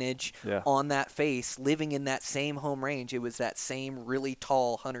the drainage on that face, living in that same home range. It was that same really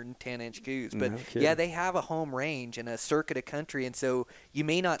tall 110-inch goose. But, they have a home range and a circuit of country, and so you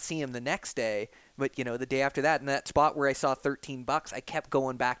may not see him the next day, but, the day after that, in that spot where I saw 13 bucks, I kept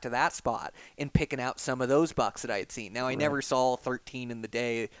going back to that spot and picking out some of those bucks that I had seen. Now, I never saw 13 in the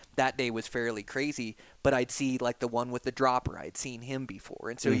day. That day was fairly crazy, but I'd see, like, the one with the dropper. I'd seen him before,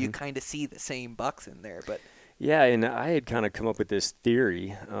 and so you kind of see the same bucks in there. But yeah, and I had kind of come up with this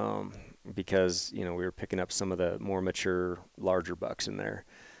theory because, we were picking up some of the more mature, larger bucks in there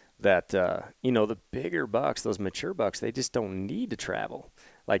that, the bigger bucks, those mature bucks, they just don't need to travel.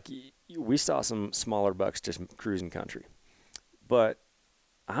 Like, we saw some smaller bucks just cruising country. But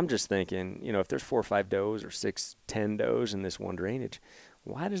I'm just thinking, if there's 4 or 5 does or 6, 10 does in this one drainage,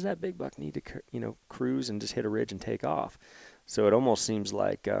 why does that big buck need to, cruise and just hit a ridge and take off? So it almost seems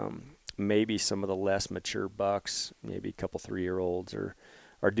like maybe some of the less mature bucks, maybe a couple 3-year-olds,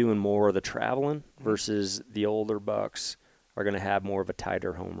 are doing more of the traveling versus the older bucks are going to have more of a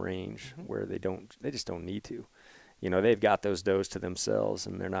tighter home range where they just don't need to. They've got those does to themselves,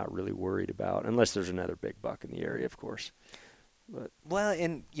 and they're not really worried about, unless there's another big buck in the area, of course. But well,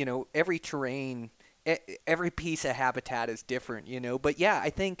 and, every terrain, every piece of habitat is different, But, yeah,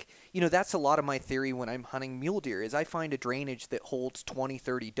 I think, that's a lot of my theory when I'm hunting mule deer is I find a drainage that holds 20,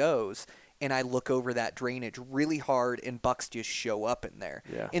 30 does, and I look over that drainage really hard, and bucks just show up in there.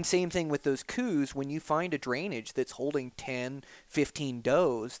 Yeah. And same thing with those coos. When you find a drainage that's holding 10, 15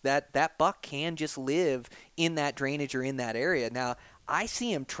 does, that buck can just live in that drainage or in that area. Now, I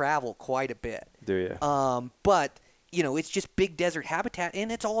see them travel quite a bit. Do you? But it's just big desert habitat,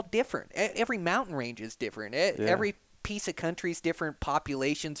 and it's all different. Every mountain range is different. Every piece of country is different.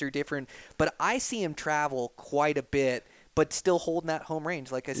 Populations are different. But I see them travel quite a bit, but still holding that home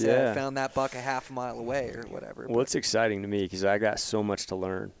range. Like I said, I found that buck a half a mile away or whatever. Well, it's exciting to me because I got so much to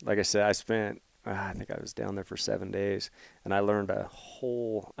learn. Like I said, I spent, I think I was down there for 7 days, and I learned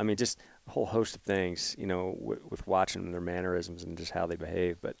just a whole host of things, with watching their mannerisms and just how they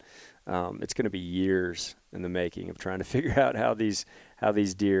behave. But it's going to be years in the making of trying to figure out how these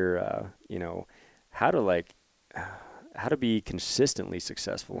deer, how to be consistently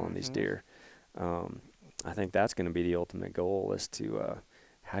successful on these deer. I think that's going to be the ultimate goal, is to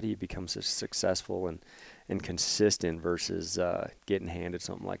how do you become so successful and consistent versus getting handed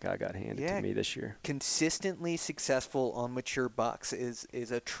something like I got handed to me this year. Consistently successful on mature bucks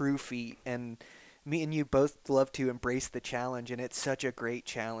is a true feat, and me and you both love to embrace the challenge, and it's such a great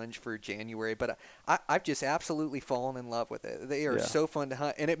challenge for January. But I've just absolutely fallen in love with it. They are so fun to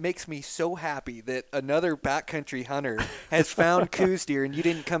hunt, and it makes me so happy that another backcountry hunter has found Coues deer, and you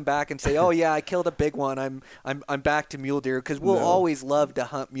didn't come back and say, "Oh yeah, I killed a big one. I'm back to mule deer," because we'll always love to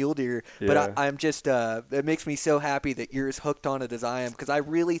hunt mule deer. But I'm just it makes me so happy that you're as hooked on it as I am, because I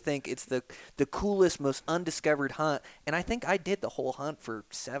really think it's the coolest, most undiscovered hunt, and I think I did the whole hunt for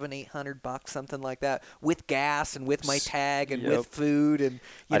 $700-800, something like that, with gas and with my tag and with food, and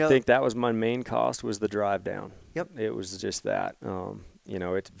I think that was my main cost, was the drive down. Yep. It was just that.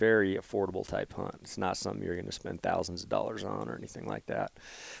 It's very affordable type hunt. It's not something you're going to spend thousands of dollars on or anything like that.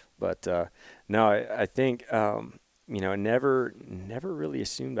 But no, I think I never really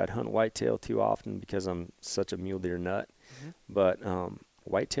assumed I'd hunt whitetail too often because I'm such a mule deer nut. But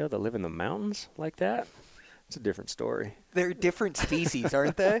whitetail that live in the mountains like that, it's a different story. They're different species,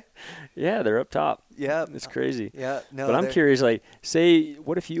 aren't they? Yeah, they're up top. Yeah. It's crazy. Yeah. No. But I'm curious, like, say,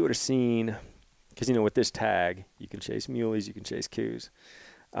 what if you would have seen, because, with this tag, you can chase muleys, you can chase Coues.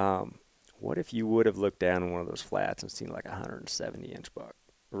 What if you would have looked down in one of those flats and seen like a 170-inch buck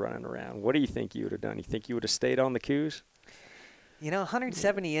running around? What do you think you would have done? You think you would have stayed on the Coues?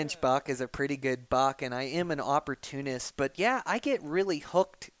 170-inch buck is a pretty good buck, and I am an opportunist. But, yeah, I get really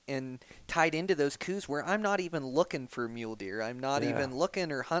hooked and tied into those Coues where I'm not even looking for mule deer. I'm not even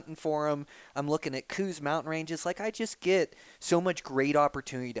looking or hunting for them. I'm looking at Coues mountain ranges. Like, I just get so much great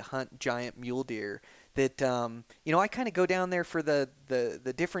opportunity to hunt giant mule deer that, I kind of go down there for the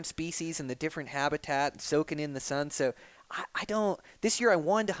different species and the different habitat and soaking in the sun. So I don't – this year I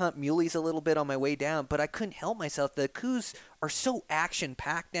wanted to hunt muleys a little bit on my way down, but I couldn't help myself. The Coues are so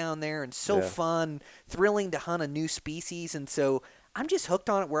action-packed down there and so fun, thrilling to hunt a new species. And so I'm just hooked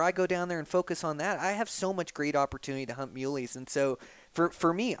on it where I go down there and focus on that. I have so much great opportunity to hunt muleys. And so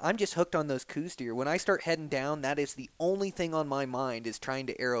for me, I'm just hooked on those Coues deer. When I start heading down, that is the only thing on my mind, is trying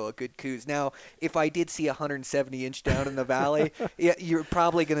to arrow a good Coues. Now, if I did see 170-inch down in the valley, you're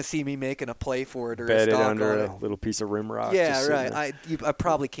probably going to see me making a play for it or Bet a stalk it under on a it. little piece of rim rock. Yeah, right. I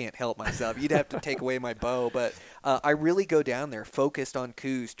probably can't help myself. You'd have to take away my bow. But I really go down there focused on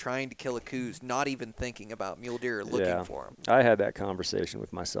Coues, trying to kill a Coues, not even thinking about mule deer or looking for them. I had that conversation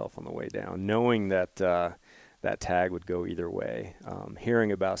with myself on the way down, knowing that that tag would go either way.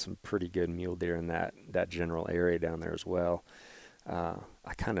 Hearing about some pretty good mule deer in that general area down there as well,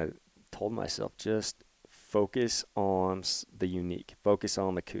 I kind of told myself, just focus on the unique, focus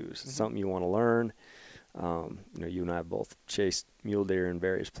on the Coues. It's something you want to learn. You and I both chased mule deer in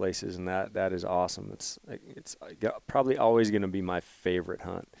various places, and that is awesome. It's probably always going to be my favorite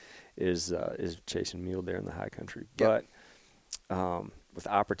hunt is chasing mule deer in the high country. Yep. But with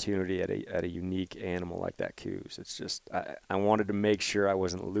opportunity at a unique animal like that Coues, it's just I wanted to make sure I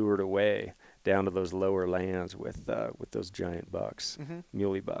wasn't lured away down to those lower lands with those giant bucks,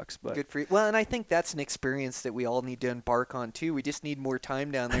 muley bucks. But good for you. Well, and I think that's an experience that we all need to embark on too. We just need more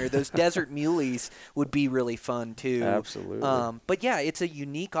time down there. Those desert muleys would be really fun too. Absolutely. But yeah, it's a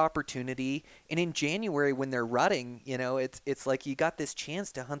unique opportunity. And in January when they're rutting, it's like you got this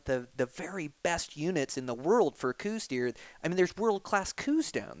chance to hunt the very best units in the world for Coues deer. I mean, there's world-class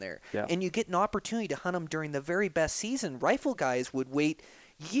Coues down there. Yeah. And you get an opportunity to hunt them during the very best season. Rifle guys would wait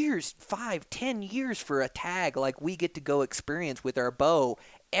years, 5-10 years for a tag like we get to go experience with our bow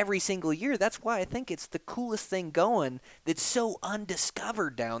every single year. That's why I think it's the coolest thing going, that's so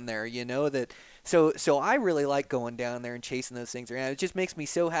undiscovered down there, that so I really like going down there and chasing those things around. It just makes me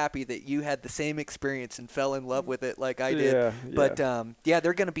so happy that you had the same experience and fell in love with it like I did. Yeah. But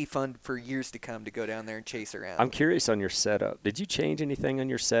they're going to be fun for years to come to go down there and chase around. I'm curious on your setup. Did you change anything on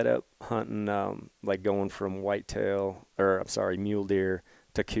your setup hunting, like going from mule deer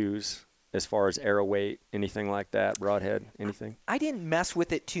to Coues? as far as arrow weight, anything like that, broadhead, anything? I didn't mess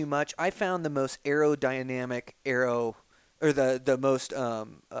with it too much. I found the most aerodynamic arrow, or the most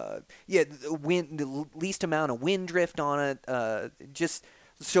the least amount of wind drift on it.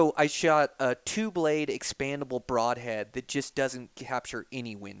 So I shot a 2-blade expandable broadhead that just doesn't capture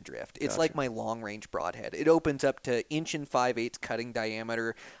any wind drift. It's like my long-range broadhead. It opens up to 1 5/8" cutting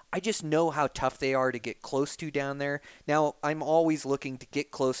diameter. I just know how tough they are to get close to down there. Now, I'm always looking to get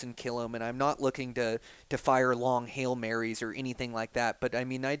close and kill them, and I'm not looking to fire long Hail Marys or anything like that. But, I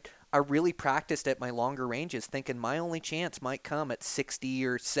mean, I really practiced at my longer ranges thinking my only chance might come at 60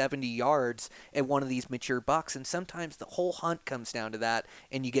 or 70 yards at one of these mature bucks. And sometimes the whole hunt comes down to that,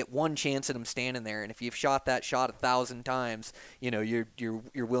 and you get one chance at them standing there. And if you've shot that shot 1,000 times, you're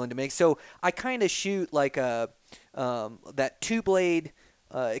willing to make. So I kind of shoot like that 2-blade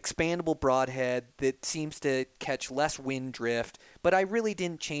expandable broadhead that seems to catch less wind drift, but I really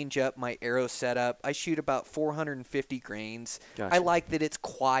didn't change up my arrow setup. I shoot about 450 grains. Gotcha. I like that it's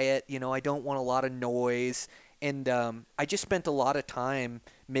quiet. I don't want a lot of noise. And I just spent a lot of time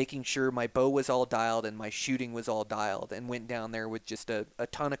making sure my bow was all dialed and my shooting was all dialed, and went down there with just a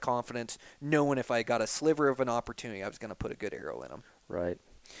ton of confidence, knowing if I got a sliver of an opportunity, I was going to put a good arrow in them. Right.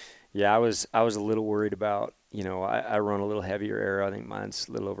 Yeah, I was a little worried about, I run a little heavier arrow. I think mine's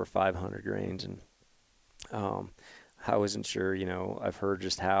a little over 500 grains, and I wasn't sure, I've heard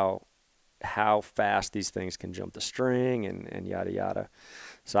just how fast these things can jump the string and yada yada.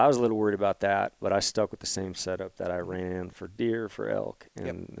 So I was a little worried about that, but I stuck with the same setup that I ran for deer, for elk,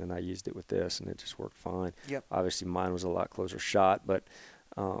 and I used it with this, and it just worked fine. Yep. Obviously mine was a lot closer shot, but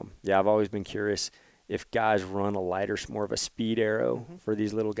I've always been curious if guys run a lighter, more of a speed arrow for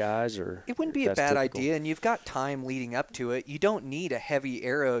these little guys, or it wouldn't be a bad idea, and you've got time leading up to it. You don't need a heavy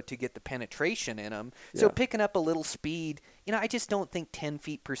arrow to get the penetration in them. So picking up a little speed, I just don't think 10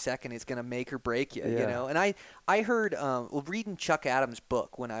 feet per second is going to make or break you, And I heard, reading Chuck Adams'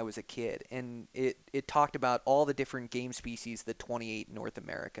 book when I was a kid, and it talked about all the different game species, the 28 in North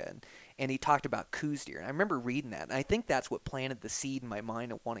America, and he talked about Coues deer. And I remember reading that, and I think that's what planted the seed in my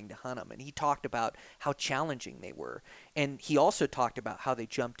mind of wanting to hunt them. And he talked about how challenging they were. And he also talked about how they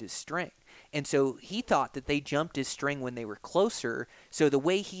jumped his string. And so he thought that they jumped his string when they were closer. So the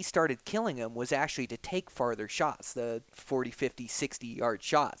way he started killing them was actually to take farther shots, the 40, 50, 60-yard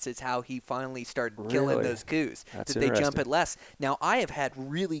shots. It's how he finally started killing those Coues, that they jump at less. Now, I have had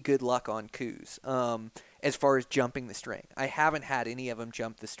really good luck on Coues as far as jumping the string. I haven't had any of them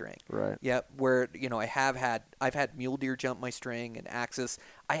jump the string. Right. Yep. Where, I've had mule deer jump my string and axis.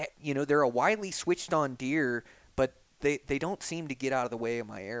 They're a widely switched on deer, but they don't seem to get out of the way of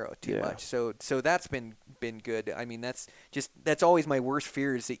my arrow too much. So that's been good. I mean, that's always my worst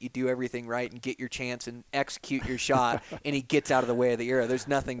fear, is that you do everything right and get your chance and execute your shot and he gets out of the way of the arrow. There's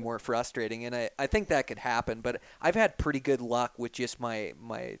nothing more frustrating, and I think that could happen, but I've had pretty good luck with just my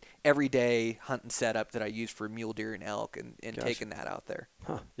everyday hunting setup that I use for mule deer and elk, and Gotcha. taking that out there.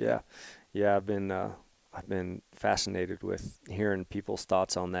 Huh. Yeah, I've been fascinated with hearing people's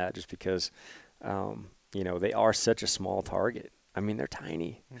thoughts on that, just because they are such a small target. I mean, they're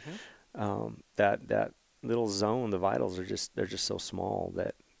tiny. That little zone, the vitals they're just so small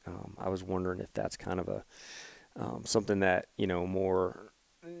that I was wondering if that's kind of a something that more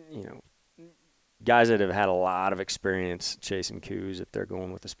guys that have had a lot of experience chasing Coues, if they're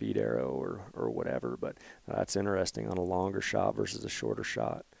going with a speed arrow or whatever. But that's interesting on a longer shot versus a shorter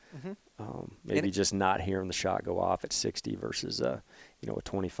shot. Maybe just not hearing the shot go off at 60 versus a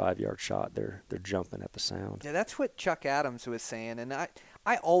 25-yard shot. They're jumping at the sound. Yeah, that's what Chuck Adams was saying, and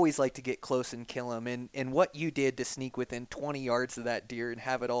I always like to get close and kill him. And what you did to sneak within 20 yards of that deer and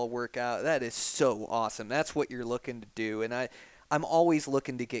have it all work out, that is so awesome. That's what you're looking to do, and I'm always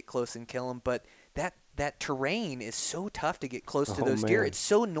looking to get close and kill him, but that terrain is so tough to get close to those deer. It's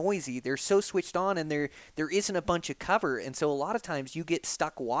so noisy. They're so switched on, and there isn't a bunch of cover. And so a lot of times you get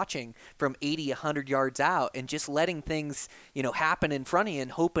stuck watching from 80, 100 yards out and just letting things, happen in front of you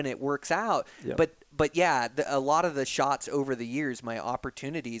and hoping it works out. Yep. But yeah, a lot of the shots over the years, my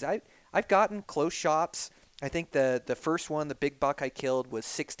opportunities, I've gotten close shots. I think the first one, the big buck I killed, was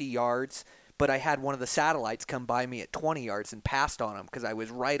 60 yards. But I had one of the satellites come by me at 20 yards and passed on him because I was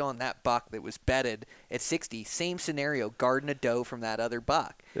right on that buck that was bedded at 60. Same scenario, guarding a doe from that other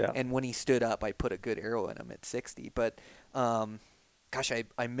buck. Yeah. And when he stood up, I put a good arrow in him at 60. But,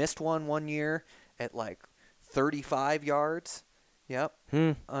 I missed one year at like 35 yards. Yep.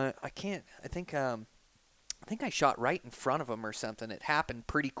 I think I shot right in front of him or something. It happened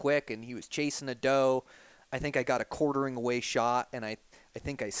pretty quick, and he was chasing a doe. I think I got a quartering away shot, and I I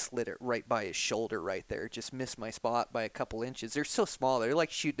think I slid it right by his shoulder right there. Just missed my spot by a couple inches. They're so small. They're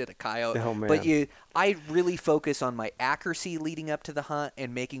like shooting at a coyote. Oh, man. But I really focus on my accuracy leading up to the hunt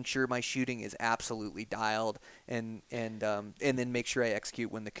and making sure my shooting is absolutely dialed, and then make sure I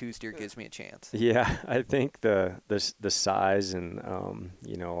execute when the Coues deer gives me a chance. Yeah, I think the size and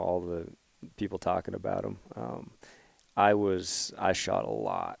all the people talking about them. I shot a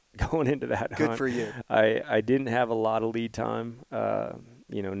lot going into that hunt. Good for you. I didn't have a lot of lead time,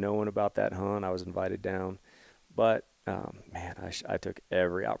 knowing about that hunt. I was invited down, but man, I took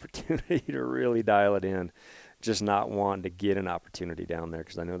every opportunity to really dial it in, just not wanting to get an opportunity down there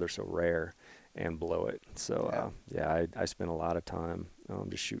because I know they're so rare and blow it. So I spent a lot of time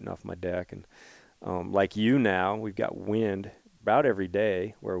just shooting off my deck, and like you now, we've got wind about every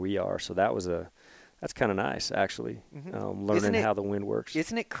day where we are, so that's kind of nice, actually, learning how the wind works.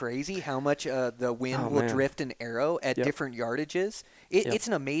 Isn't it crazy how much the wind will drift an arrow at different yardages? It's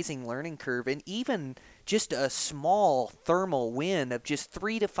an amazing learning curve, and even just a small thermal wind of just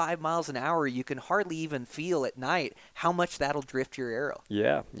 3 to 5 miles an hour, you can hardly even feel at night how much that'll drift your arrow.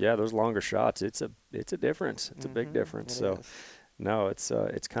 Yeah, those longer shots, it's a difference. It's a big difference. So, no, it's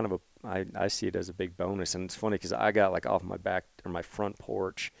kind of I see it as a big bonus, and it's funny because I got like off my back or my front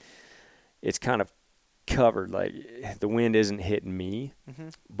porch. It's kind of covered, like the wind isn't hitting me,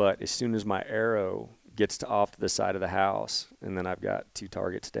 but as soon as my arrow gets off to the side of the house, and then I've got 2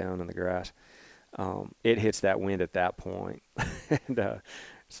 targets down in the grass, it hits that wind at that point. And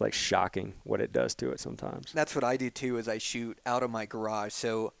it's like shocking what it does to it sometimes. That's what I do too, is I shoot out of my garage.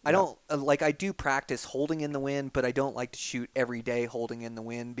 So I don't I do practice holding in the wind, but I don't like to shoot every day holding in the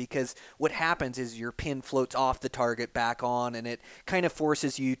wind, because what happens is your pin floats off the target back on, and it kind of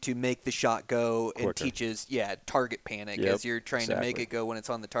forces you to make the shot go and teaches target panic as you're trying to make it go when it's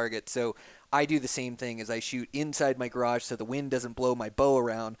on the target. So I do the same thing as I shoot inside my garage so the wind doesn't blow my bow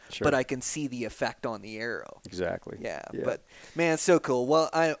around, but I can see the effect on the arrow. Exactly. Yeah. But man, it's so cool. Well,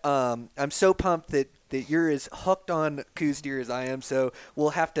 I'm so pumped that you're as hooked on Coues deer as I am. So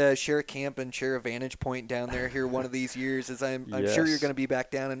we'll have to share a camp and share a vantage point down there here one of these years, as I'm sure you're going to be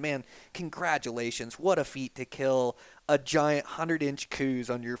back down. And man, congratulations. What a feat to kill a giant 100-inch Coues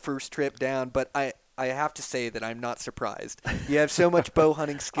on your first trip down. But I have to say that I'm not surprised. You have so much bow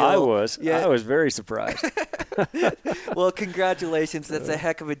hunting skill. I was very surprised. Well, congratulations. That's a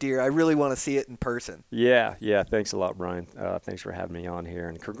heck of a deer. I really want to see it in person. Yeah. Thanks a lot, Brian. Thanks for having me on here,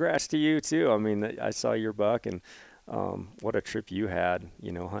 and congrats to you too. I mean, I saw your buck, and what a trip you had,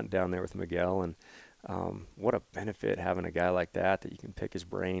 hunting down there with Miguel, and what a benefit having a guy like that you can pick his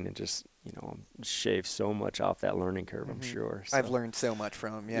brain and just, shave so much off that learning curve, I'm sure. So. I've learned so much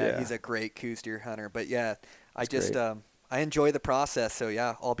from him. Yeah, he's a great Coues deer hunter. But I enjoy the process. So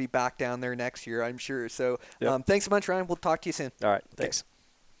I'll be back down there next year, I'm sure. So thanks so much, Ryan. We'll talk to you soon. All right. Thanks.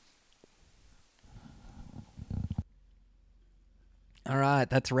 All right.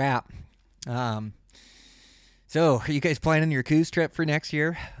 That's a wrap. So, are you guys planning your Coues trip for next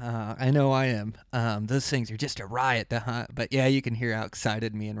year? I know I am. Those things are just a riot to hunt. But you can hear how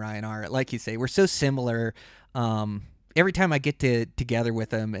excited me and Ryan are. Like you say, we're so similar. Every time I get together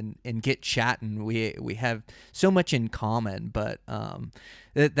with them and get chatting, we have so much in common. But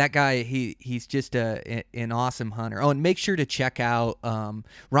that guy, he's just an awesome hunter. Oh, and make sure to check out,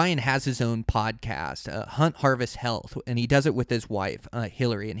 Ryan has his own podcast, Hunt Harvest Health, and he does it with his wife,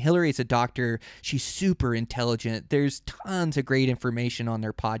 Hillary. And Hillary's a doctor. She's super intelligent. There's tons of great information on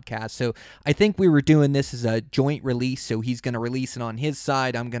their podcast. So I think we were doing this as a joint release. So he's going to release it on his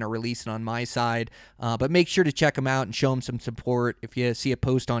side. I'm going to release it on my side. But make sure to check him out and show him some support. If you see a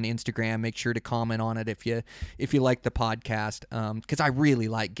post on Instagram, make sure to comment on it if you like the podcast, because I really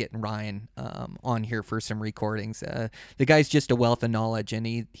like getting Ryan on here for some recordings. The guy's just a wealth of knowledge,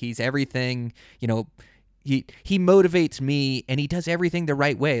 and he's everything, he motivates me, and he does everything the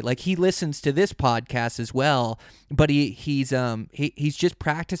right way. Like, he listens to this podcast as well, but he's just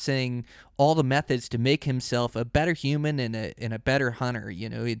practicing all the methods to make himself a better human and a better hunter.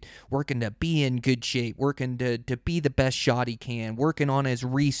 Working to be in good shape, working to be the best shot he can, working on his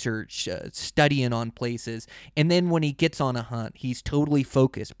research, studying on places. And then when he gets on a hunt, he's totally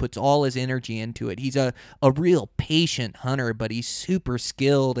focused, puts all his energy into it. He's a real patient hunter, but he's super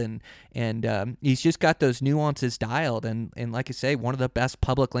skilled, and he's just got those nuances dialed. And like I say, one of the best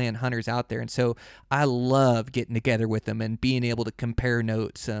public land hunters out there. And so I love getting together with him and being able to compare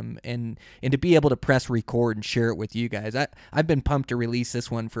notes, and to be able to press record and share it with you guys. I've been pumped to release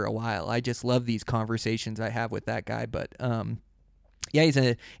this one for a while. I just love these conversations I have with that guy. But he's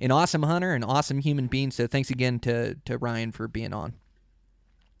an awesome hunter, an awesome human being. So thanks again to Ryan for being on.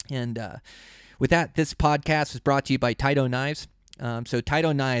 And with that, this podcast is brought to you by Taito Knives. So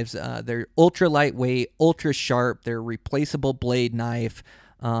Taito knives, they're ultra lightweight, ultra sharp. They're a replaceable blade knife.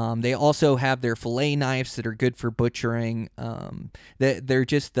 They also have their fillet knives that are good for butchering. They're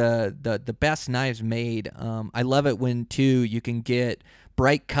just the best knives made. I love it when, too, you can get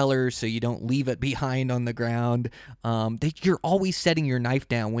bright colors so you don't leave it behind on the ground. You're always setting your knife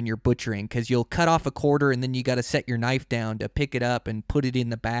down when you're butchering, because you'll cut off a quarter and then you got to set your knife down to pick it up and put it in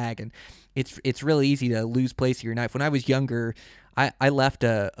the bag. And it's really easy to lose place of your knife. When I was younger, I left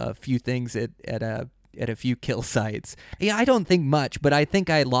a few things at a few kill sites. Yeah, I don't think much, but I think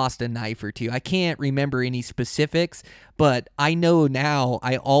I lost a knife or two. I can't remember any specifics, but I know now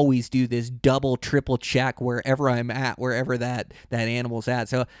I always do this double, triple check wherever I'm at, wherever that animal's at.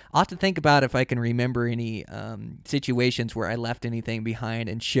 So I'll have to think about if I can remember any situations where I left anything behind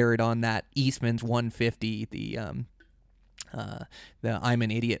and share it on that Eastman's 150, the I'm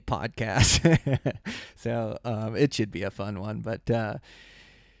an Idiot podcast. So it should be a fun one, but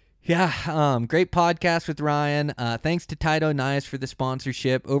yeah, great podcast with Ryan. Thanks to Taito Knives for the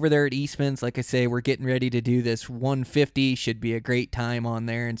sponsorship. Over there at Eastman's, like I say, we're getting ready to do this 150. Should be a great time on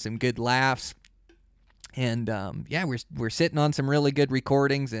there and some good laughs. And yeah, we're sitting on some really good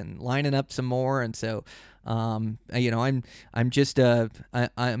recordings and lining up some more. And so, you know, I'm just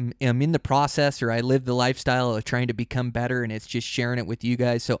I'm in the process, or I live the lifestyle of trying to become better, and it's just sharing it with you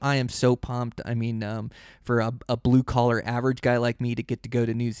guys. So I am so pumped. I mean, for a blue collar average guy like me to get to go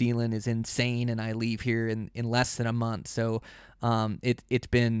to New Zealand is insane, and I leave here in less than a month. So it's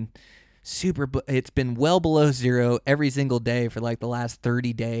been it's been well below zero every single day for like the last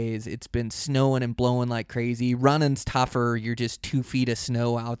 30 days. It's been snowing and blowing like crazy. Running's tougher. You're just 2 feet of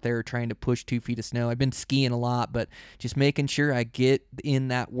snow out there trying to push 2 feet of snow. I've been skiing a lot, but just making sure I get in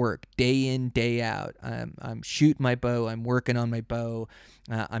that work day in, day out. I'm shooting my bow. I'm working on my bow.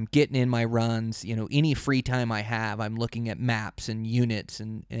 I'm getting in my runs. You know, any free time I have, I'm looking at maps and units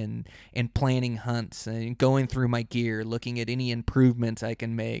and planning hunts and going through my gear, looking at any improvements I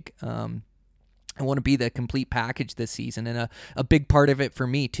can make. I want to be the complete package this season, and a big part of it for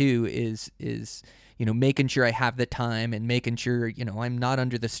me too is you know, making sure I have the time and making sure, you know, I'm not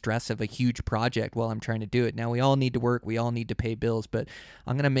under the stress of a huge project while I'm trying to do it. Now, we all need to work, we all need to pay bills, but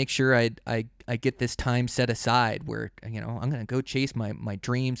I'm going to make sure I get this time set aside where, you know, I'm going to go chase my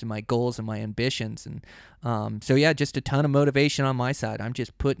dreams and my goals and my ambitions. And so, yeah, just a ton of motivation on my side. I'm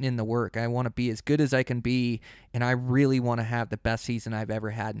just putting in the work. I want to be as good as I can be, and I really want to have the best season I've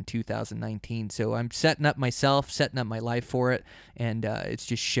ever had in 2019. So I'm setting up myself, setting up my life for it, and it's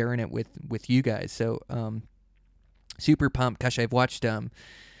just sharing it with you guys. So super pumped. Gosh, I watched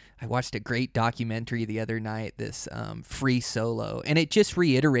a great documentary the other night, this Free Solo, and it just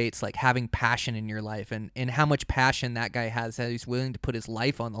reiterates like having passion in your life and how much passion that guy has, that he's willing to put his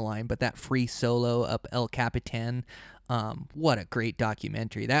life on the line. But that Free Solo up El Capitan, what a great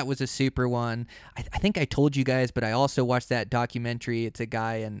documentary. That was a super one. I think I told you guys, but I also watched that documentary. It's a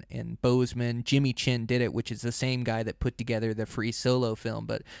guy in Bozeman. Jimmy Chin did it, which is the same guy that put together the Free Solo film.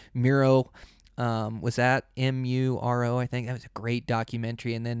 But Muro, was that Muro? I think that was a great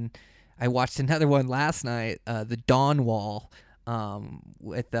documentary. And then I watched another one last night, the Dawn Wall,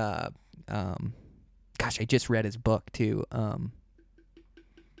 with gosh, I just read his book too.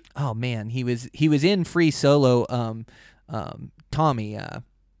 Oh man, he was in Free Solo. Tommy,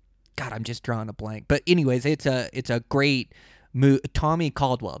 God, I'm just drawing a blank. But anyways, it's a great Tommy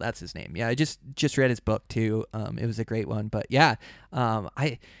Caldwell, that's his name. Yeah, I just read his book too. It was a great one. But yeah,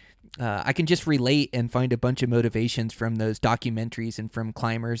 I can just relate and find a bunch of motivations from those documentaries and from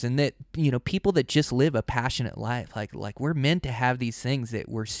climbers, and that, you know, people that just live a passionate life. Like we're meant to have these things that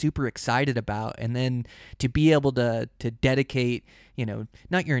we're super excited about, and then to be able to dedicate, you know,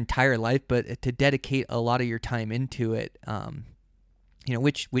 not your entire life, but to dedicate a lot of your time into it. You know,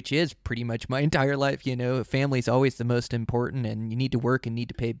 which is pretty much my entire life. You know, family's always the most important, and you need to work and need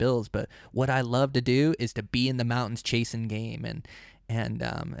to pay bills. But what I love to do is to be in the mountains chasing game, and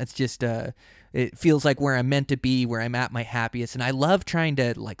it's just it feels like where I'm meant to be, where I'm at my happiest. And I love trying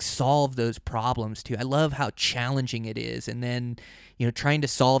to like solve those problems too. I love how challenging it is, and then, you know, trying to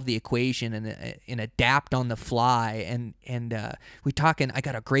solve the equation and adapt on the fly. And I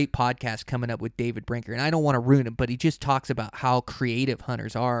got a great podcast coming up with David Brinker, and I don't want to ruin it, but he just talks about how creative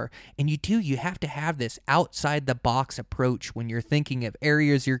hunters are. And you have to have this outside the box approach when you're thinking of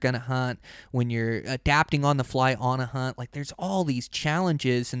areas you're going to hunt, when you're adapting on the fly on a hunt. Like, there's all these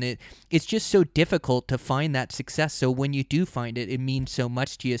challenges, and it's just so difficult to find that success. So when you do find it, it means so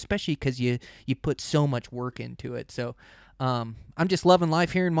much to you, especially because you put so much work into it. So I'm just loving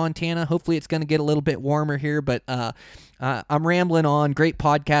life here in Montana. Hopefully it's going to get a little bit warmer here, but I'm rambling on. Great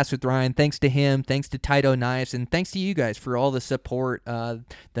podcast with Ryan. Thanks to him. Thanks to Taito Knives, and thanks to you guys for all the support. The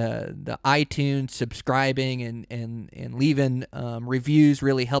iTunes subscribing and leaving reviews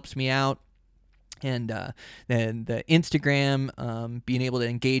really helps me out. And then the Instagram, being able to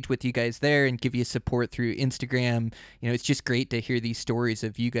engage with you guys there and give you support through Instagram. It's just great to hear these stories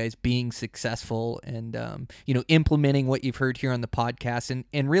of you guys being successful and, implementing what you've heard here on the podcast.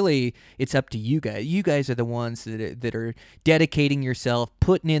 And really, it's up to you guys. You guys are the ones that are dedicating yourself,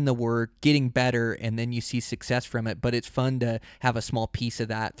 putting in the work, getting better, and then you see success from it. But it's fun to have a small piece of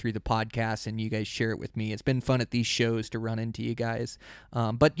that through the podcast, and you guys share it with me. It's been fun at these shows to run into you guys.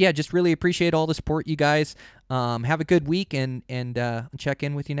 But yeah, just really appreciate all the support, you guys. Have a good week, and check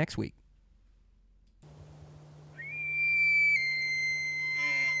in with you next week.